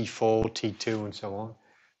phage, T4, T2, and so on.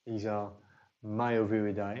 These are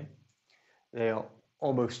Myoviridae. They are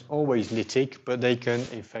almost always lytic, but they can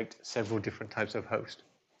infect several different types of hosts.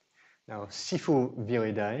 Now,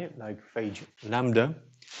 Siphoviridae, like phage lambda,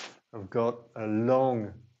 have got a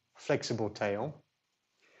long, flexible tail,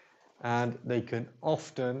 and they can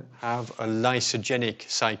often have a lysogenic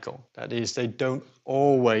cycle. That is, they don't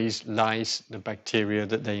always lyse the bacteria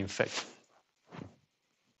that they infect.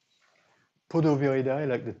 Podoviridae,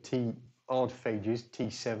 like the T-odd phages,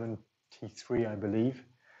 T7, T3, I believe,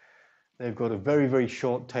 they've got a very, very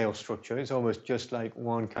short tail structure. It's almost just like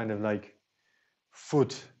one kind of like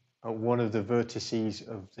foot at one of the vertices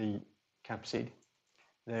of the capsid.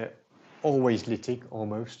 They're always lytic,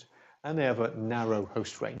 almost, and they have a narrow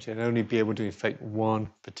host range. They'll only be able to infect one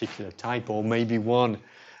particular type, or maybe one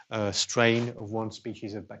strain of one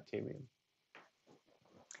species of bacterium.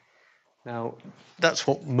 Now, that's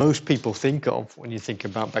what most people think of when you think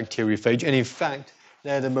about bacteriophage, and in fact,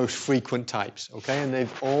 they're the most frequent types, okay? And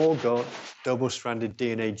they've all got double-stranded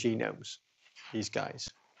DNA genomes, these guys.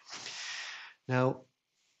 Now,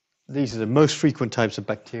 these are the most frequent types of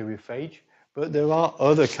bacteriophage, but there are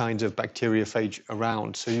other kinds of bacteriophage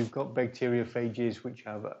around. So you've got bacteriophages which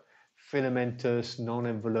have filamentous,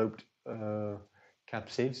 non-enveloped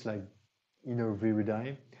capsids, like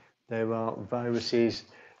Inoviridae. There are viruses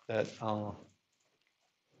that are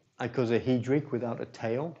icosahedric without a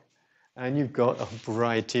tail, and you've got a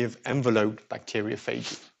variety of enveloped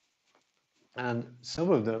bacteriophages. And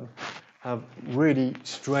some of them have really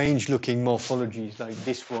strange looking morphologies, like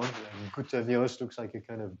this one. Gutavios looks like a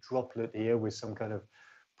kind of droplet here with some kind of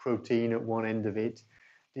protein at one end of it.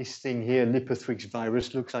 This thing here, Lipothrix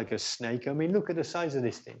virus, looks like a snake. I mean, look at the size of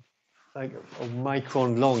this thing, like a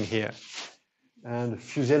micron long here. And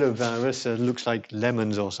Fusellovirus looks like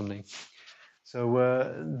lemons or something.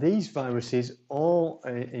 So these viruses all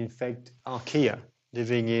infect archaea,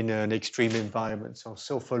 living in an extreme environment. So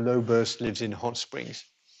Sulfolobus lives in hot springs.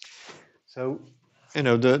 So, you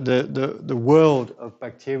know, the world of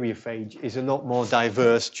bacteriophage is a lot more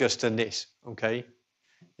diverse just than this, okay?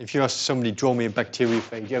 If you ask somebody, draw me a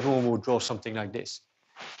bacteriophage, everyone will draw something like this,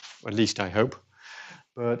 at least I hope.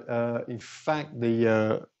 But in fact,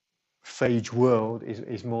 the phage world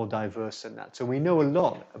is more diverse than that. So we know a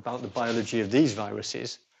lot about the biology of these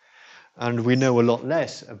viruses, and we know a lot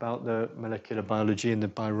less about the molecular biology and the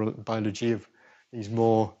biology of these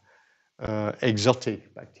more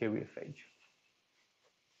exotic bacteriophage.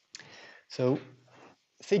 So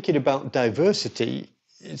thinking about diversity,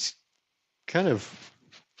 it's kind of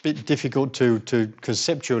a bit difficult to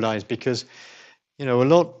conceptualize, because, you know, a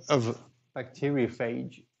lot of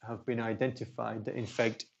bacteriophage have been identified that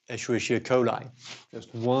infect Escherichia coli,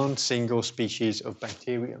 just one single species of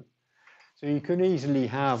bacterium. So you can easily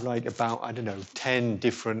have like about, I don't know, 10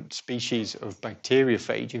 different species of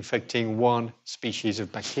bacteriophage infecting one species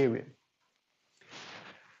of bacterium.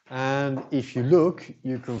 And if you look,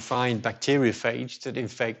 you can find bacteriophages that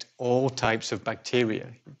infect all types of bacteria.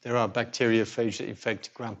 There are bacteriophages that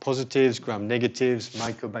infect gram-positives, gram-negatives,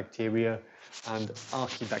 mycobacteria, and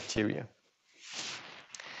archaebacteria.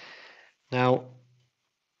 Now,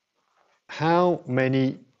 how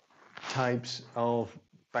many types of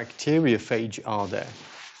bacteriophage are there,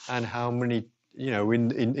 and how many, you know,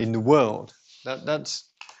 in the world? That's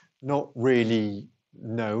not really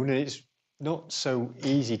known, and it's not so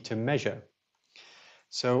easy to measure.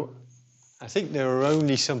 So I think there are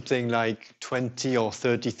only something like 20 or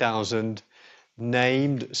 30,000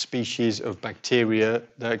 named species of bacteria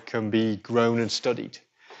that can be grown and studied.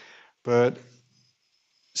 But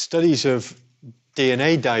studies of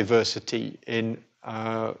DNA diversity in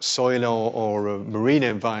soil or marine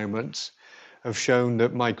environments have shown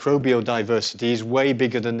that microbial diversity is way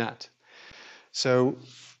bigger than that. So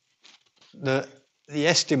the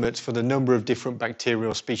estimates for the number of different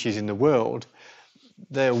bacterial species in the world,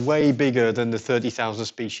 they're way bigger than the 30,000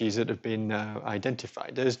 species that have been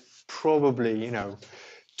identified. There's probably,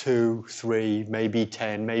 2, 3, maybe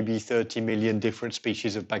 10, maybe 30 million different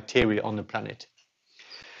species of bacteria on the planet.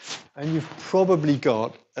 And you've probably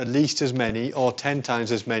got at least as many or 10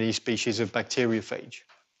 times as many species of bacteriophage.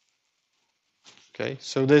 Okay,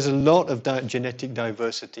 so there's a lot of genetic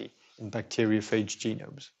diversity in bacteriophage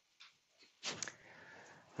genomes.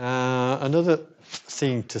 Another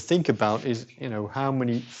thing to think about is, how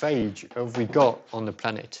many phage have we got on the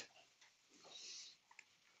planet?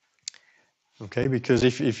 Okay, because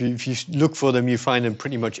if you look for them, you find them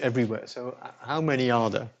pretty much everywhere. So how many are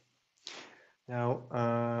there?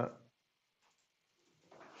 Now,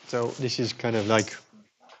 so this is kind of like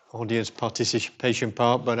audience participation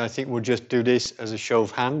part, but I think we'll just do this as a show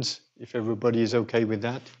of hands, if everybody is okay with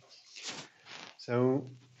that. So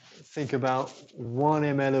think about 1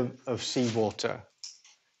 ml of seawater.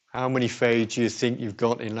 How many phage do you think you've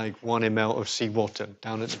got in like 1 ml of seawater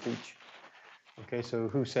down at the beach? Okay, so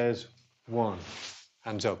who says 1?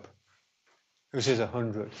 Hands up. Who says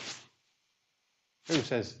 100? Who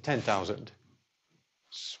says 10,000?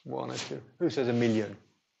 1 or 2. Who says 1 million?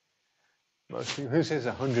 Most people. Who says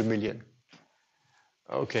 100 million?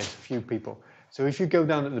 Okay, a few people. So if you go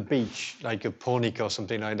down at the beach, like a Pornic or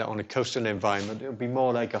something like that, on a coastal environment, it'll be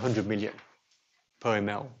more like 100 million per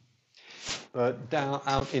ml. But down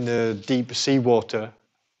out in the deep seawater,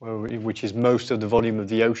 which is most of the volume of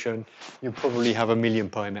the ocean, you probably have 1 million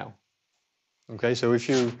per ml. Okay, so if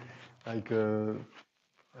you like go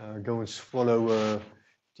and swallow,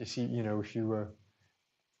 if you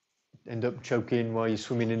end up choking while you're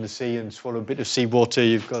swimming in the sea and swallow a bit of seawater,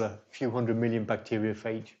 you've got a few 100 million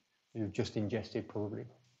bacteriophage you've just ingested probably.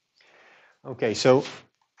 Okay, so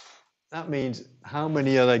that means how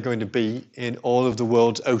many are there going to be in all of the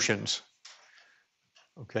world's oceans?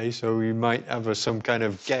 Okay, so you might have some kind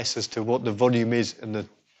of guess as to what the volume is in the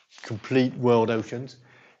complete world oceans.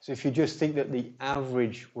 So if you just think that the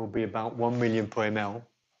average will be about 1 million per ml,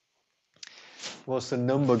 what's the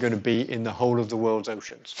number going to be in the whole of the world's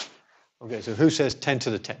oceans? Okay, so who says 10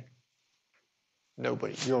 to the 10?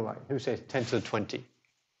 Nobody. You're right. Who says 10 to the 20?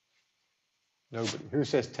 Nobody. Who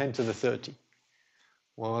says 10 to the 30?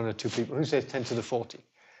 1 or 2 people. Who says 10 to the 40?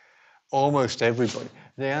 Almost everybody.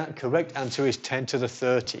 The correct answer is 10 to the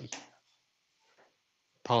 30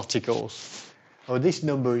 particles. Oh, this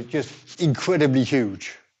number is just incredibly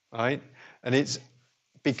huge, right? And it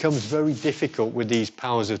becomes very difficult with these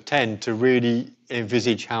powers of 10 to really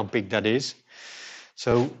envisage how big that is.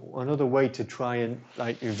 So another way to try and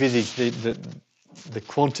envisage the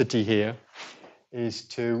quantity here is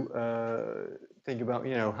to think about,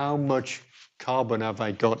 how much carbon have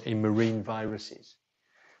I got in marine viruses?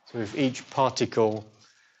 So if each particle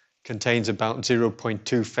contains about 0.2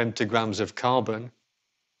 femtograms of carbon,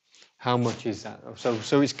 how much is that?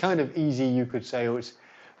 So it's kind of easy, you could say, it's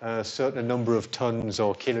a certain number of tons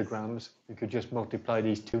or kilograms. You could just multiply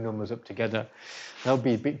these two numbers up together. That would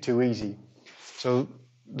be a bit too easy. So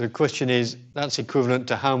the question is, that's equivalent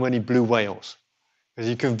to how many blue whales? Because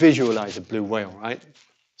you can visualize a blue whale, right?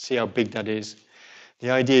 See how big that is. The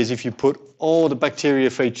idea is if you put all the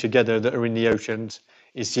bacteriophage together that are in the oceans,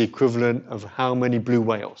 it's the equivalent of how many blue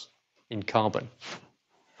whales in carbon.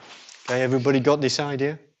 Okay, everybody got this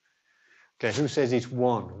idea? Okay, who says it's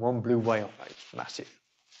 1? 1 blue whale, right? Massive.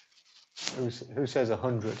 Who says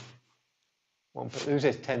 100? Who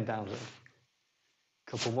says 10,000?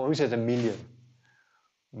 Couple more. Who says 1 million?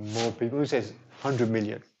 More people. Who says 100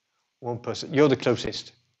 million? 1 person. You're the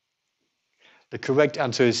closest. The correct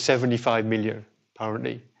answer is 75 million,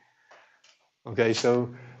 apparently. Okay, so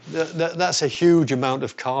that's a huge amount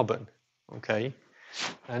of carbon. Okay,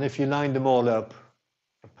 and if you line them all up,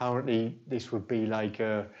 apparently this would be like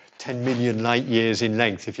 10 million light years in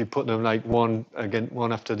length if you put them like one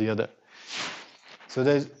after the other. So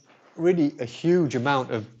there's really a huge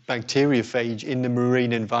amount of bacteriophage in the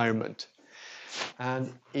marine environment.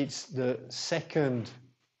 And it's the second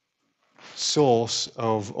source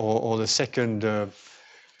of, or the second,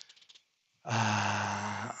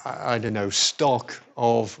 stock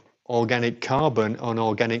of organic carbon and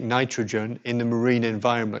organic nitrogen in the marine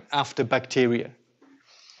environment after bacteria.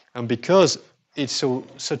 And because it's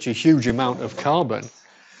such a huge amount of carbon,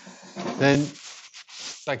 then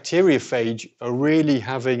bacteriophage are really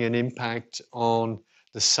having an impact on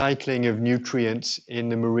the cycling of nutrients in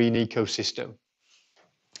the marine ecosystem.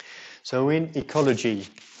 So in ecology,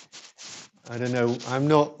 I don't know, I'm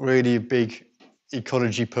not really a big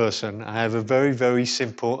ecology person. I have a very, very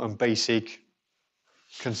simple and basic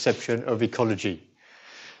conception of ecology.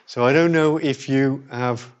 So I don't know if you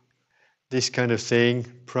have this kind of thing.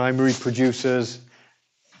 Primary producers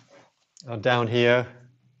are down here.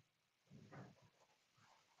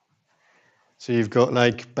 So you've got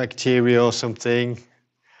like bacteria or something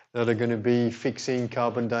that are going to be fixing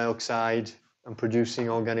carbon dioxide and producing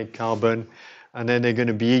organic carbon. And then they're going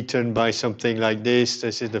to be eaten by something like this.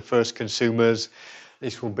 This is the first consumers.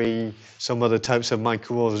 This will be some other types of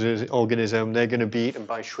microorganism. They're going to be eaten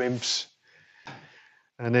by shrimps.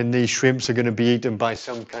 And then these shrimps are going to be eaten by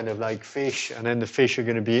some kind of like fish. And then the fish are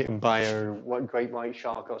going to be eaten by a great white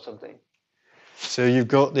shark or something. So you've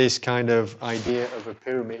got this kind of idea of a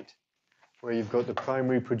pyramid where you've got the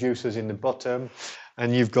primary producers in the bottom,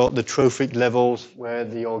 and you've got the trophic levels where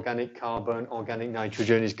the organic carbon, organic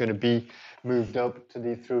nitrogen is going to be moved up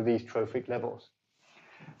to through these trophic levels.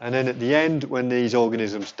 And then at the end, when these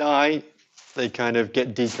organisms die, they kind of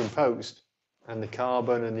get decomposed, and the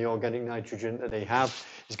carbon and the organic nitrogen that they have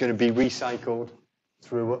is going to be recycled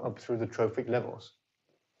up through the trophic levels.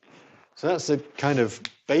 So that's the kind of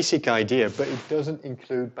basic idea, but it doesn't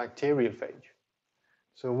include bacteriophage.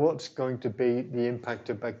 So what's going to be the impact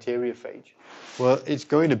of bacteriophage? Well, it's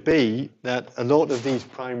going to be that a lot of these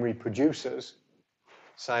primary producers,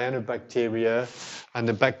 cyanobacteria and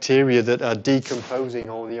the bacteria that are decomposing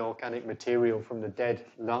all the organic material from the dead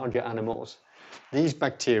larger animals, these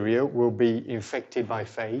bacteria will be infected by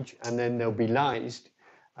phage, and then they'll be lysed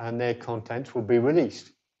and their contents will be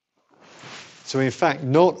released. So in fact,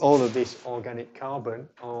 not all of this organic carbon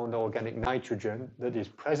and organic nitrogen that is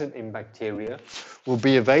present in bacteria will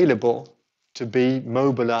be available to be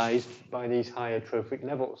mobilized by these higher trophic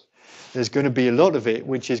levels. There's going to be a lot of it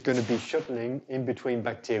which is going to be shuttling in between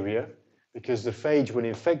bacteria, because the phage will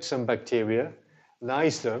infect some bacteria,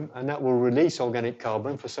 lyse them, and that will release organic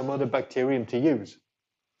carbon for some other bacterium to use.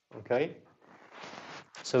 Okay?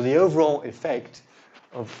 So the overall effect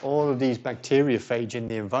of all of these bacteriophage in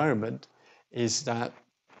the environment is that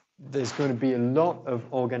there's going to be a lot of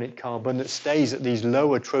organic carbon that stays at these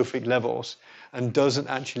lower trophic levels and doesn't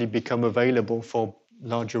actually become available for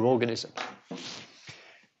larger organisms.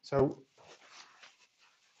 So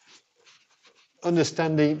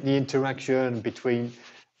understanding the interaction between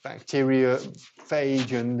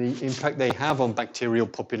bacteriophage and the impact they have on bacterial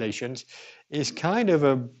populations is kind of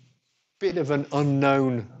a bit of an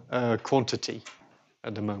unknown quantity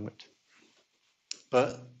at the moment.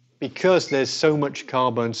 But because there's so much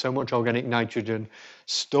carbon, so much organic nitrogen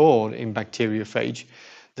stored in bacteriophage,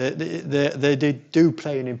 they do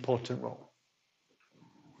play an important role.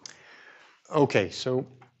 Okay, so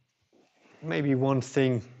maybe one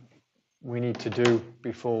thing we need to do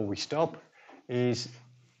before we stop is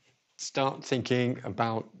start thinking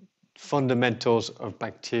about fundamentals of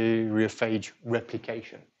bacteriophage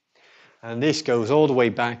replication. And this goes all the way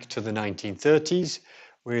back to the 1930s,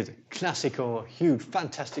 with classical, huge,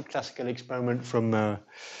 fantastic classical experiment from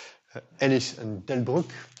Ellis and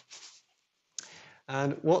Delbruck.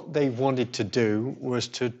 And what they wanted to do was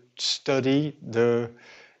to study the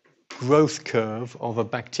growth curve of a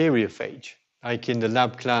bacteriophage. Like in the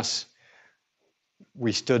lab class,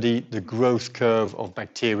 we study the growth curve of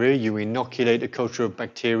bacteria. You inoculate a culture of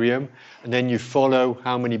bacterium, and then you follow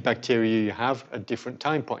how many bacteria you have at different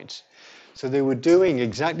time points. So they were doing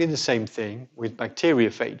exactly the same thing with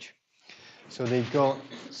bacteriophage. So they got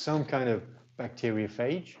some kind of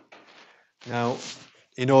bacteriophage. Now,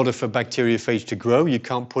 in order for bacteriophage to grow, you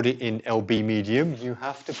can't put it in LB medium. You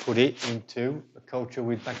have to put it into a culture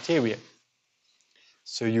with bacteria.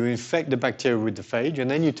 So you infect the bacteria with the phage, and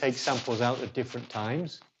then you take samples out at different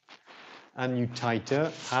times, and you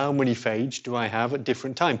titer how many phage do I have at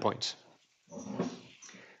different time points.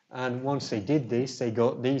 And once they did this, they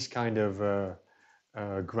got these kind of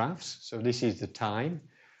graphs. So this is the time,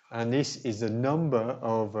 and this is the number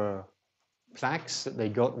of plaques that they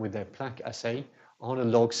got with their plaque assay on a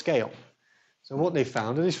log scale. So what they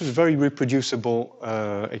found, and this was a very reproducible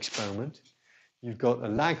experiment, you've got a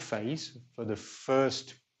lag phase for the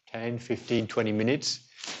first 10, 15, 20 minutes.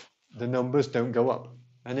 The numbers don't go up.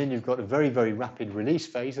 And then you've got a very, very rapid release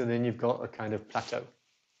phase, and then you've got a kind of plateau.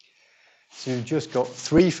 So you've just got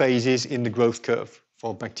 3 phases in the growth curve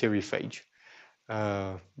for bacteriophage.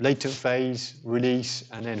 Latent phase, release,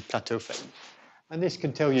 and then plateau phase. And this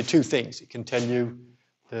can tell you 2 things. It can tell you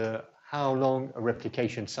how long a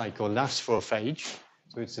replication cycle lasts for a phage.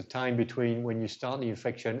 So it's the time between when you start the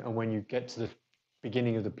infection and when you get to the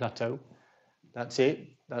beginning of the plateau. That's it.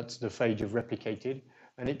 That's the phage have replicated.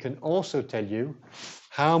 And it can also tell you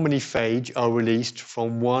how many phage are released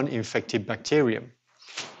from one infected bacterium.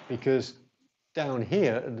 Because down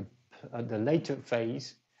here at the latent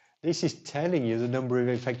phase, this is telling you the number of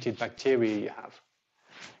infected bacteria you have.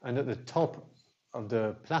 And at the top of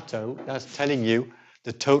the plateau, that's telling you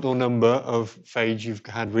the total number of phage you've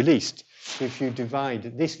had released. So if you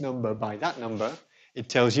divide this number by that number, it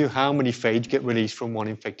tells you how many phage get released from one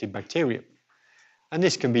infected bacterium. And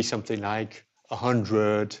this can be something like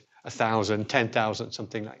 100, 1,000, 10,000,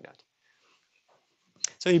 something like that.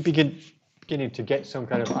 So you beginning to get some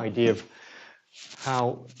kind of idea of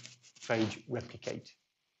how phage replicate.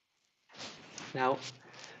 Now,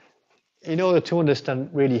 in order to understand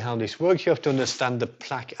really how this works, you have to understand the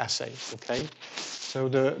plaque assay, okay? So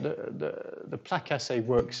the plaque assay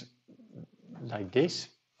works like this,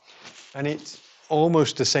 and it's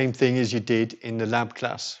almost the same thing as you did in the lab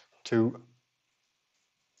class to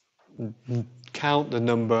count the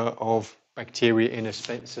number of bacteria in a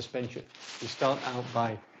suspension. You start out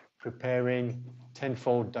by preparing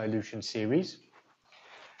 10-fold dilution series,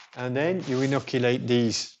 and then you inoculate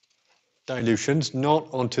these dilutions not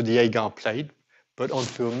onto the agar plate, but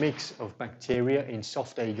onto a mix of bacteria in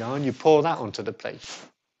soft agar, and you pour that onto the plate.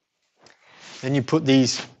 Then you put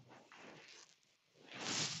these,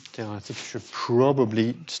 I think I should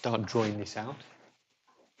probably start drawing this out.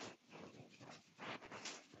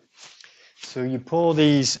 So you pour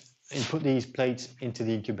these, and put these plates into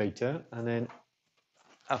the incubator, and then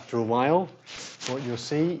after a while, what you'll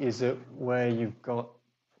see is that where you've got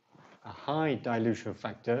a high dilution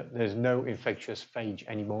factor, there's no infectious phage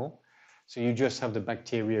anymore. So you just have the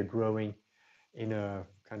bacteria growing in a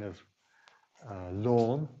kind of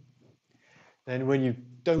lawn. Then when you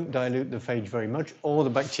don't dilute the phage very much, all the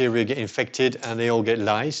bacteria get infected and they all get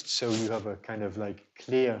lysed. So you have a kind of like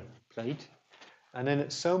clear plate. And then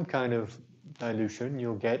at some kind of dilution,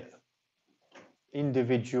 you'll get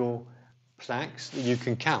individual plaques that you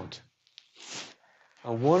can count.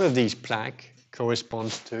 And one of these plaques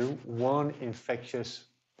corresponds to one infectious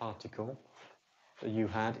particle that you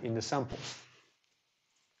had in the sample.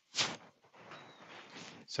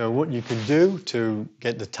 So what you can do to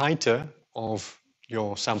get the titer of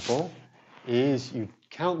your sample is you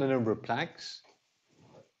count the number of plaques,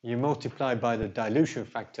 you multiply by the dilution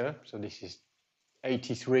factor, so this is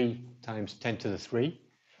 83 times 10 to the 3,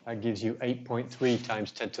 that gives you 8.3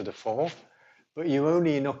 times 10 to the 4, but you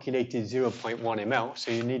only inoculated 0.1 ml,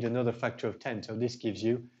 so you need another factor of 10, so this gives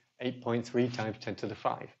you 8.3 times 10 to the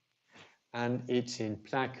 5. And it's in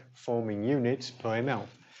plaque forming units per ml.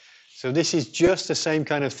 So this is just the same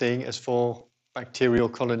kind of thing as for bacterial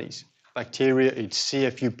colonies. Bacteria, it's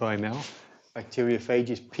CFU per ml.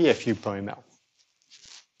 Bacteriophages, PFU per ml.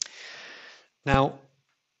 Now,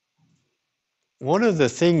 one of the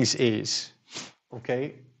things is,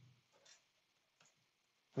 okay,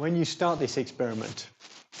 when you start this experiment,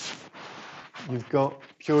 you've got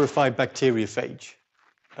purified bacteriophage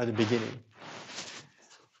at the beginning.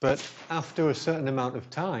 But after a certain amount of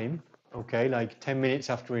time, okay, like 10 minutes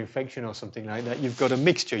after infection or something like that, you've got a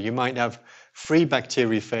mixture. You might have free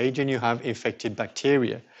bacteriophage and you have infected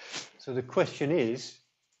bacteria. So the question is,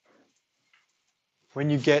 when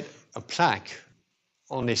you get a plaque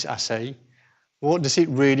on this assay, what does it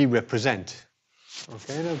really represent?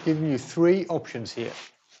 Okay, and I've given you 3 options here.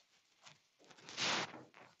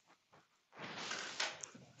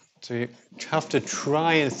 So you have to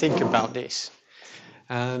try and think about this.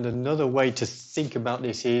 And another way to think about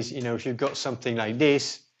this is, if you've got something like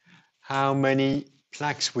this, how many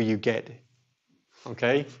plaques will you get?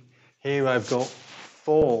 Okay, here I've got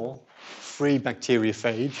 4 free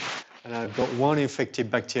bacteriophage, and I've got 1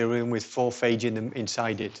 infected bacterium with 4 phage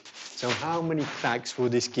inside it. So how many plaques will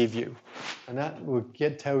this give you? And that will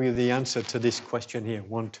tell you the answer to this question here,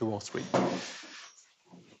 1, 2, or 3.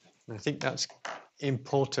 And I think that's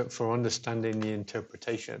important for understanding the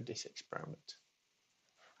interpretation of this experiment.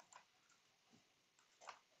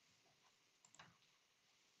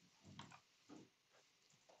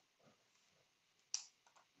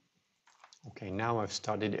 Okay, now I've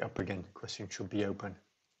started it up again. The question should be open.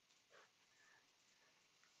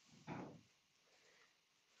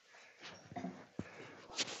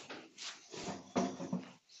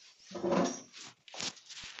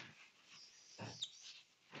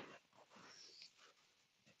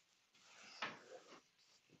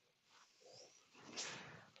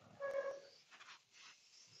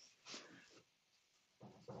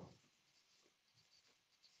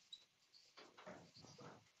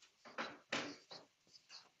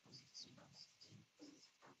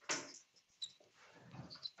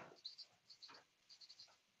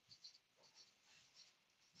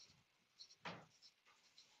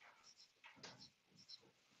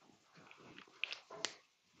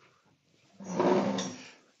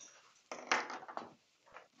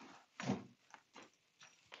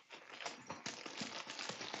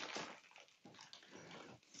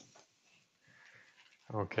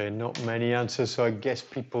 Okay, not many answers, so I guess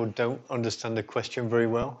people don't understand the question very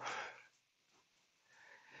well.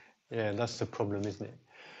 Yeah, that's the problem, isn't it?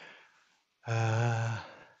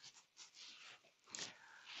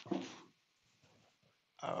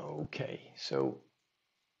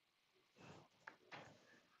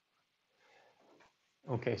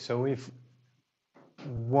 Okay, so if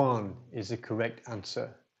 1 is the correct answer,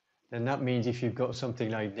 then that means if you've got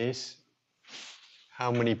something like this,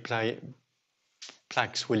 how many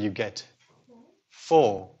plaques will you get?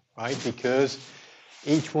 4, right? Because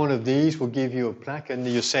each one of these will give you a plaque, and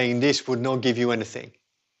you're saying this would not give you anything.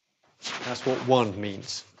 That's what 1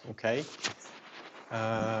 means, okay?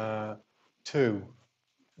 2,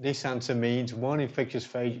 this answer means 1 infectious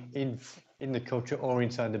phage in the culture or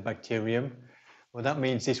inside the bacterium. Well, that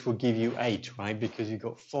means this will give you 8, right? Because you've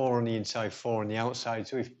got 4 on the inside, 4 on the outside.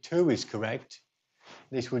 So if 2 is correct,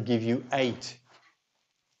 this would give you 8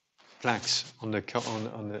 plaques on the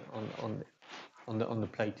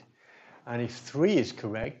plate. And if 3 is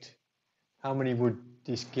correct, how many would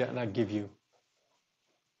that give you?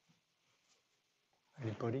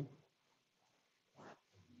 Anybody?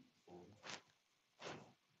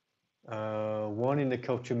 1 in the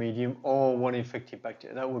culture medium or 1 infected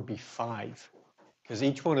bacteria. That would be 5. Because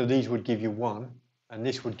each one of these would give you 1, and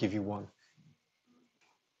this would give you 1.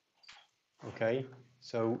 Okay,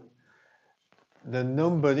 so the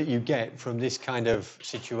number that you get from this kind of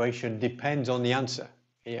situation depends on the answer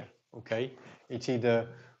here. Okay, it's either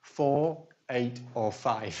 4, 8, or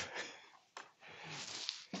 5.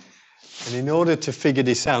 And in order to figure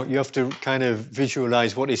this out, you have to kind of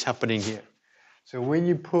visualize what is happening here. So when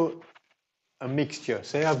you put a mixture,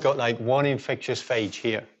 say I've got like 1 infectious phage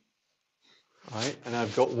here, right? And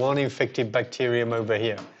I've got 1 infected bacterium over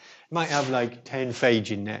here. It might have like 10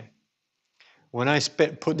 phage in there. When I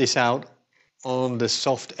put this out on the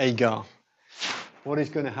soft agar, what is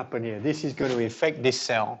going to happen here? This is going to infect this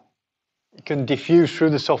cell. It can diffuse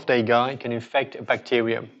through the soft agar. It can infect a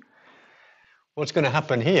bacterium. What's going to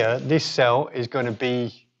happen here? This cell is going to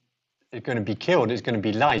be killed. It's going to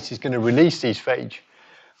be lysed. It's going to release these phage.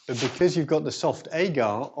 But because you've got the soft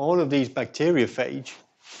agar, all of these bacteriophage,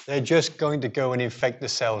 they're just going to go and infect the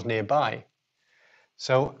cells nearby.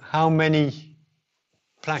 So how many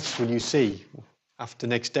plaques will you see after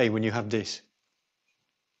next day when you have this?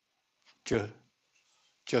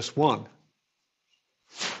 Just 1.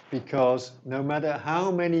 Because no matter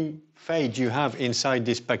how many phage you have inside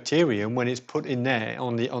this bacterium, when it's put in there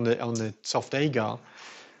on the soft agar,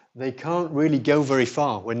 they can't really go very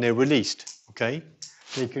far when they're released. Okay,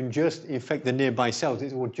 they can just infect the nearby cells.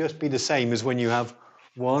 It will just be the same as when you have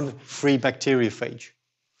 1 free bacteriophage.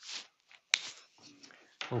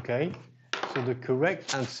 Okay, so the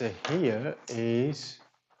correct answer here is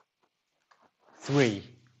 3.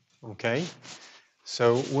 Okay,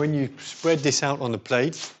 so when you spread this out on the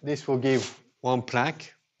plate, this will give 1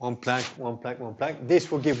 plaque, 1 plaque, 1 plaque, 1 plaque.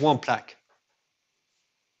 This will give 1 plaque.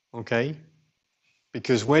 Okay,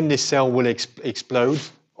 because when this cell will explode,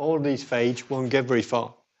 all these phage won't get very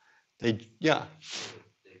far. They can go to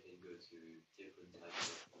different types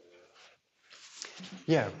of...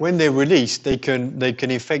 Yeah, when they're released, they can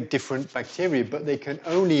infect different bacteria, but they can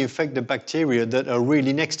only infect the bacteria that are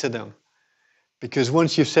really next to them. Because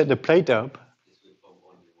once you've set the plate up,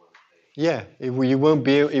 yeah, you won't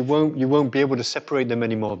be able to separate them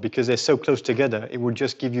anymore because they're so close together. It will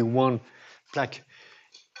just give you 1 plaque.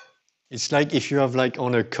 It's like if you have like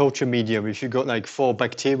on a culture medium, if you've got like 4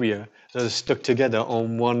 bacteria that are stuck together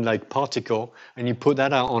on 1 like particle, and you put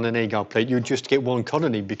that out on an agar plate, you just get 1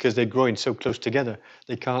 colony because they're growing so close together.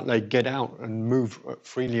 They can't like get out and move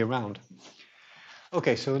freely around.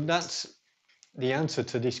 Okay, so that's the answer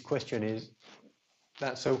to this question is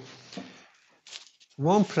that. So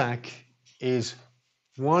 1 plaque is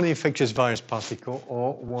 1 infectious virus particle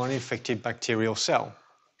or 1 infected bacterial cell.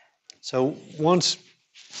 So once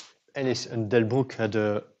Ellis and Delbruck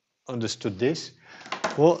had understood this,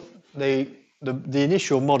 what the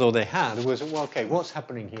initial model they had was, well, okay, what's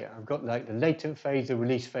happening here? I've got like the latent phase, the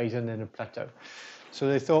release phase, and then a plateau. So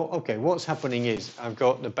they thought, okay, what's happening is I've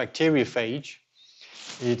got the bacteriophage,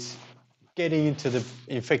 it's getting into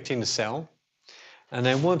infecting the cell, and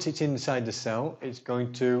then once it's inside the cell, it's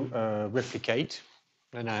going to replicate.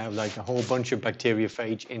 Then I have like a whole bunch of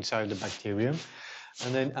bacteriophage inside the bacterium,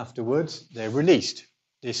 and then afterwards they're released.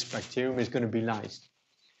 This bacterium is going to be lysed.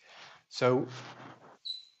 So,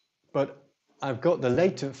 but I've got the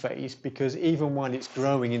latent phase because even when it's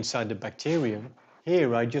growing inside the bacterium,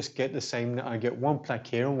 here I just get the same, I get 1 plaque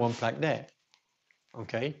here and 1 plaque there.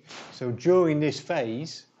 Okay, so during this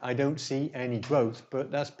phase, I don't see any growth,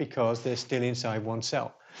 but that's because they're still inside 1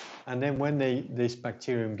 cell. And then when this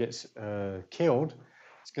bacterium gets killed,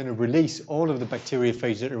 it's going to release all of the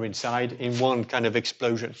bacteriophages that are inside in one kind of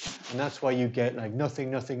explosion. And that's why you get like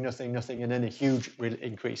nothing, nothing, nothing, nothing, and then a huge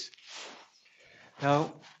increase.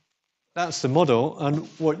 Now, that's the model, and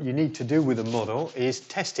what you need to do with the model is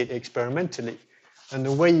test it experimentally. And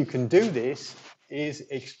the way you can do this is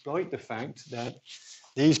exploit the fact that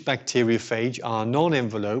these bacteriophages are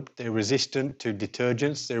non-enveloped, they're resistant to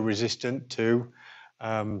detergents, they're resistant to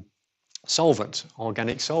solvents,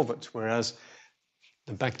 organic solvents, whereas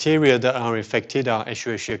the bacteria that are infected are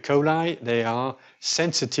Escherichia coli. They are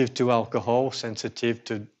sensitive to alcohol, sensitive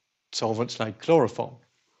to solvents like chloroform.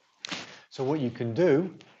 So what you can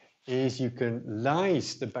do is you can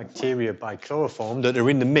lyse the bacteria by chloroform that are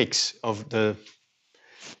in the mix of the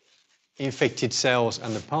infected cells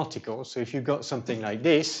and the particles. So if you've got something like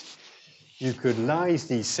this, you could lyse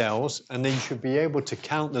these cells, and then you should be able to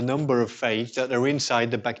count the number of phage that are inside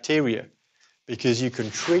the bacteria, because you can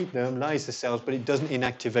treat them, lyse the cells, but it doesn't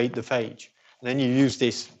inactivate the phage. And then you use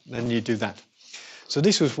this, then you do that. So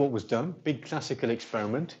this was what was done, big classical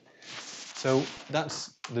experiment. So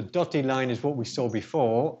that's the dotted line is what we saw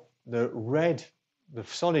before. The red, the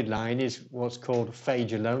solid line is what's called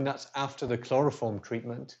phage alone. That's after the chloroform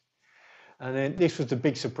treatment. And then this was the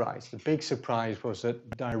big surprise. The big surprise was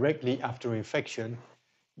that directly after infection,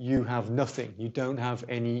 you have nothing. You don't have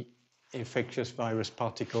any infectious virus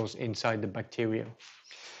particles inside the bacterium.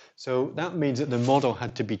 So that means that the model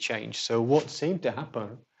had to be changed. So what seemed to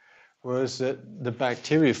happen was that the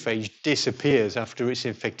bacteriophage disappears after it's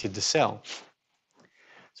infected the cell.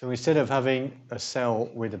 So instead of having a cell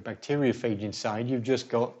with a bacteriophage inside, you've just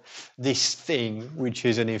got this thing, which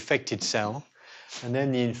is an infected cell, and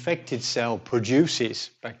then the infected cell produces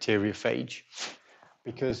bacteriophage,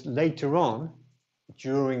 because later on,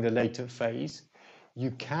 during the latent phase,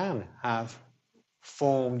 you can have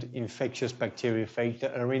formed infectious bacteriophage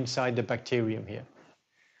that are inside the bacterium here.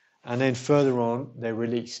 And then further on, they're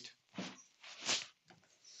released.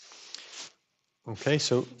 Okay,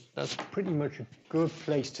 so that's pretty much a good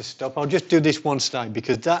place to stop. I'll just do this one slide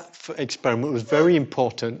because that experiment was very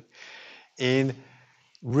important in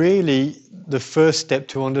really the first step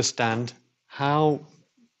to understand how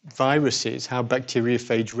viruses, how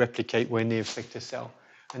bacteriophage replicate when they infect a cell.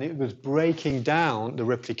 And it was breaking down the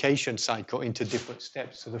replication cycle into different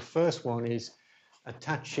steps. So the first one is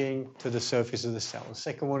attaching to the surface of the cell. The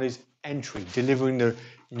second one is entry, delivering the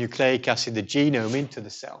nucleic acid, the genome, into the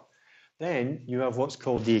cell. Then you have what's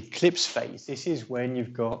called the eclipse phase. This is when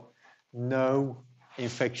you've got no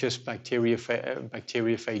infectious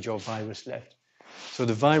bacteriophage or virus left. So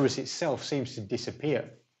the virus itself seems to disappear.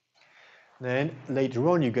 Then later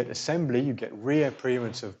on you get assembly, you get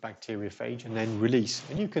reappearance of bacteriophage, and then release.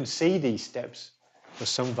 And you can see these steps for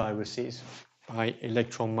some viruses by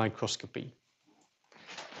electron microscopy.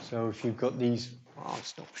 So if you've got these, oh,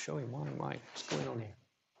 stop showing, what's going on here?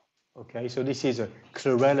 Okay, so this is a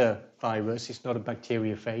chlorella virus, it's not a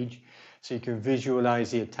bacteriophage. So you can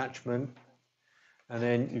visualize the attachment, and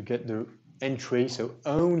then you get the entry, so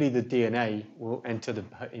only the DNA will enter the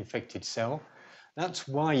infected cell. That's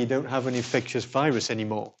why you don't have an infectious virus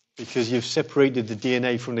anymore, because you've separated the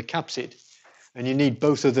DNA from the capsid, and you need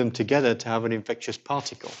both of them together to have an infectious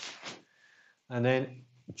particle. And then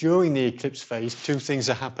during the eclipse phase, two things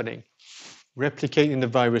are happening: replicating the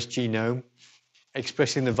virus genome,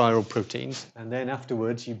 expressing the viral proteins, and then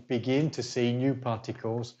afterwards you begin to see new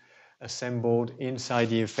particles assembled inside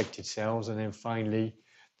the infected cells, and then finally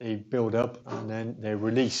they build up and then they're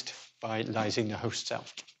released by lysing the host cell.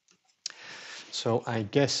 So I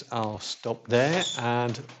guess I'll stop there,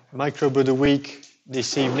 and microbe of the week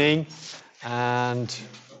this evening, and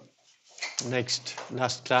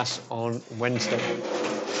last class on Wednesday.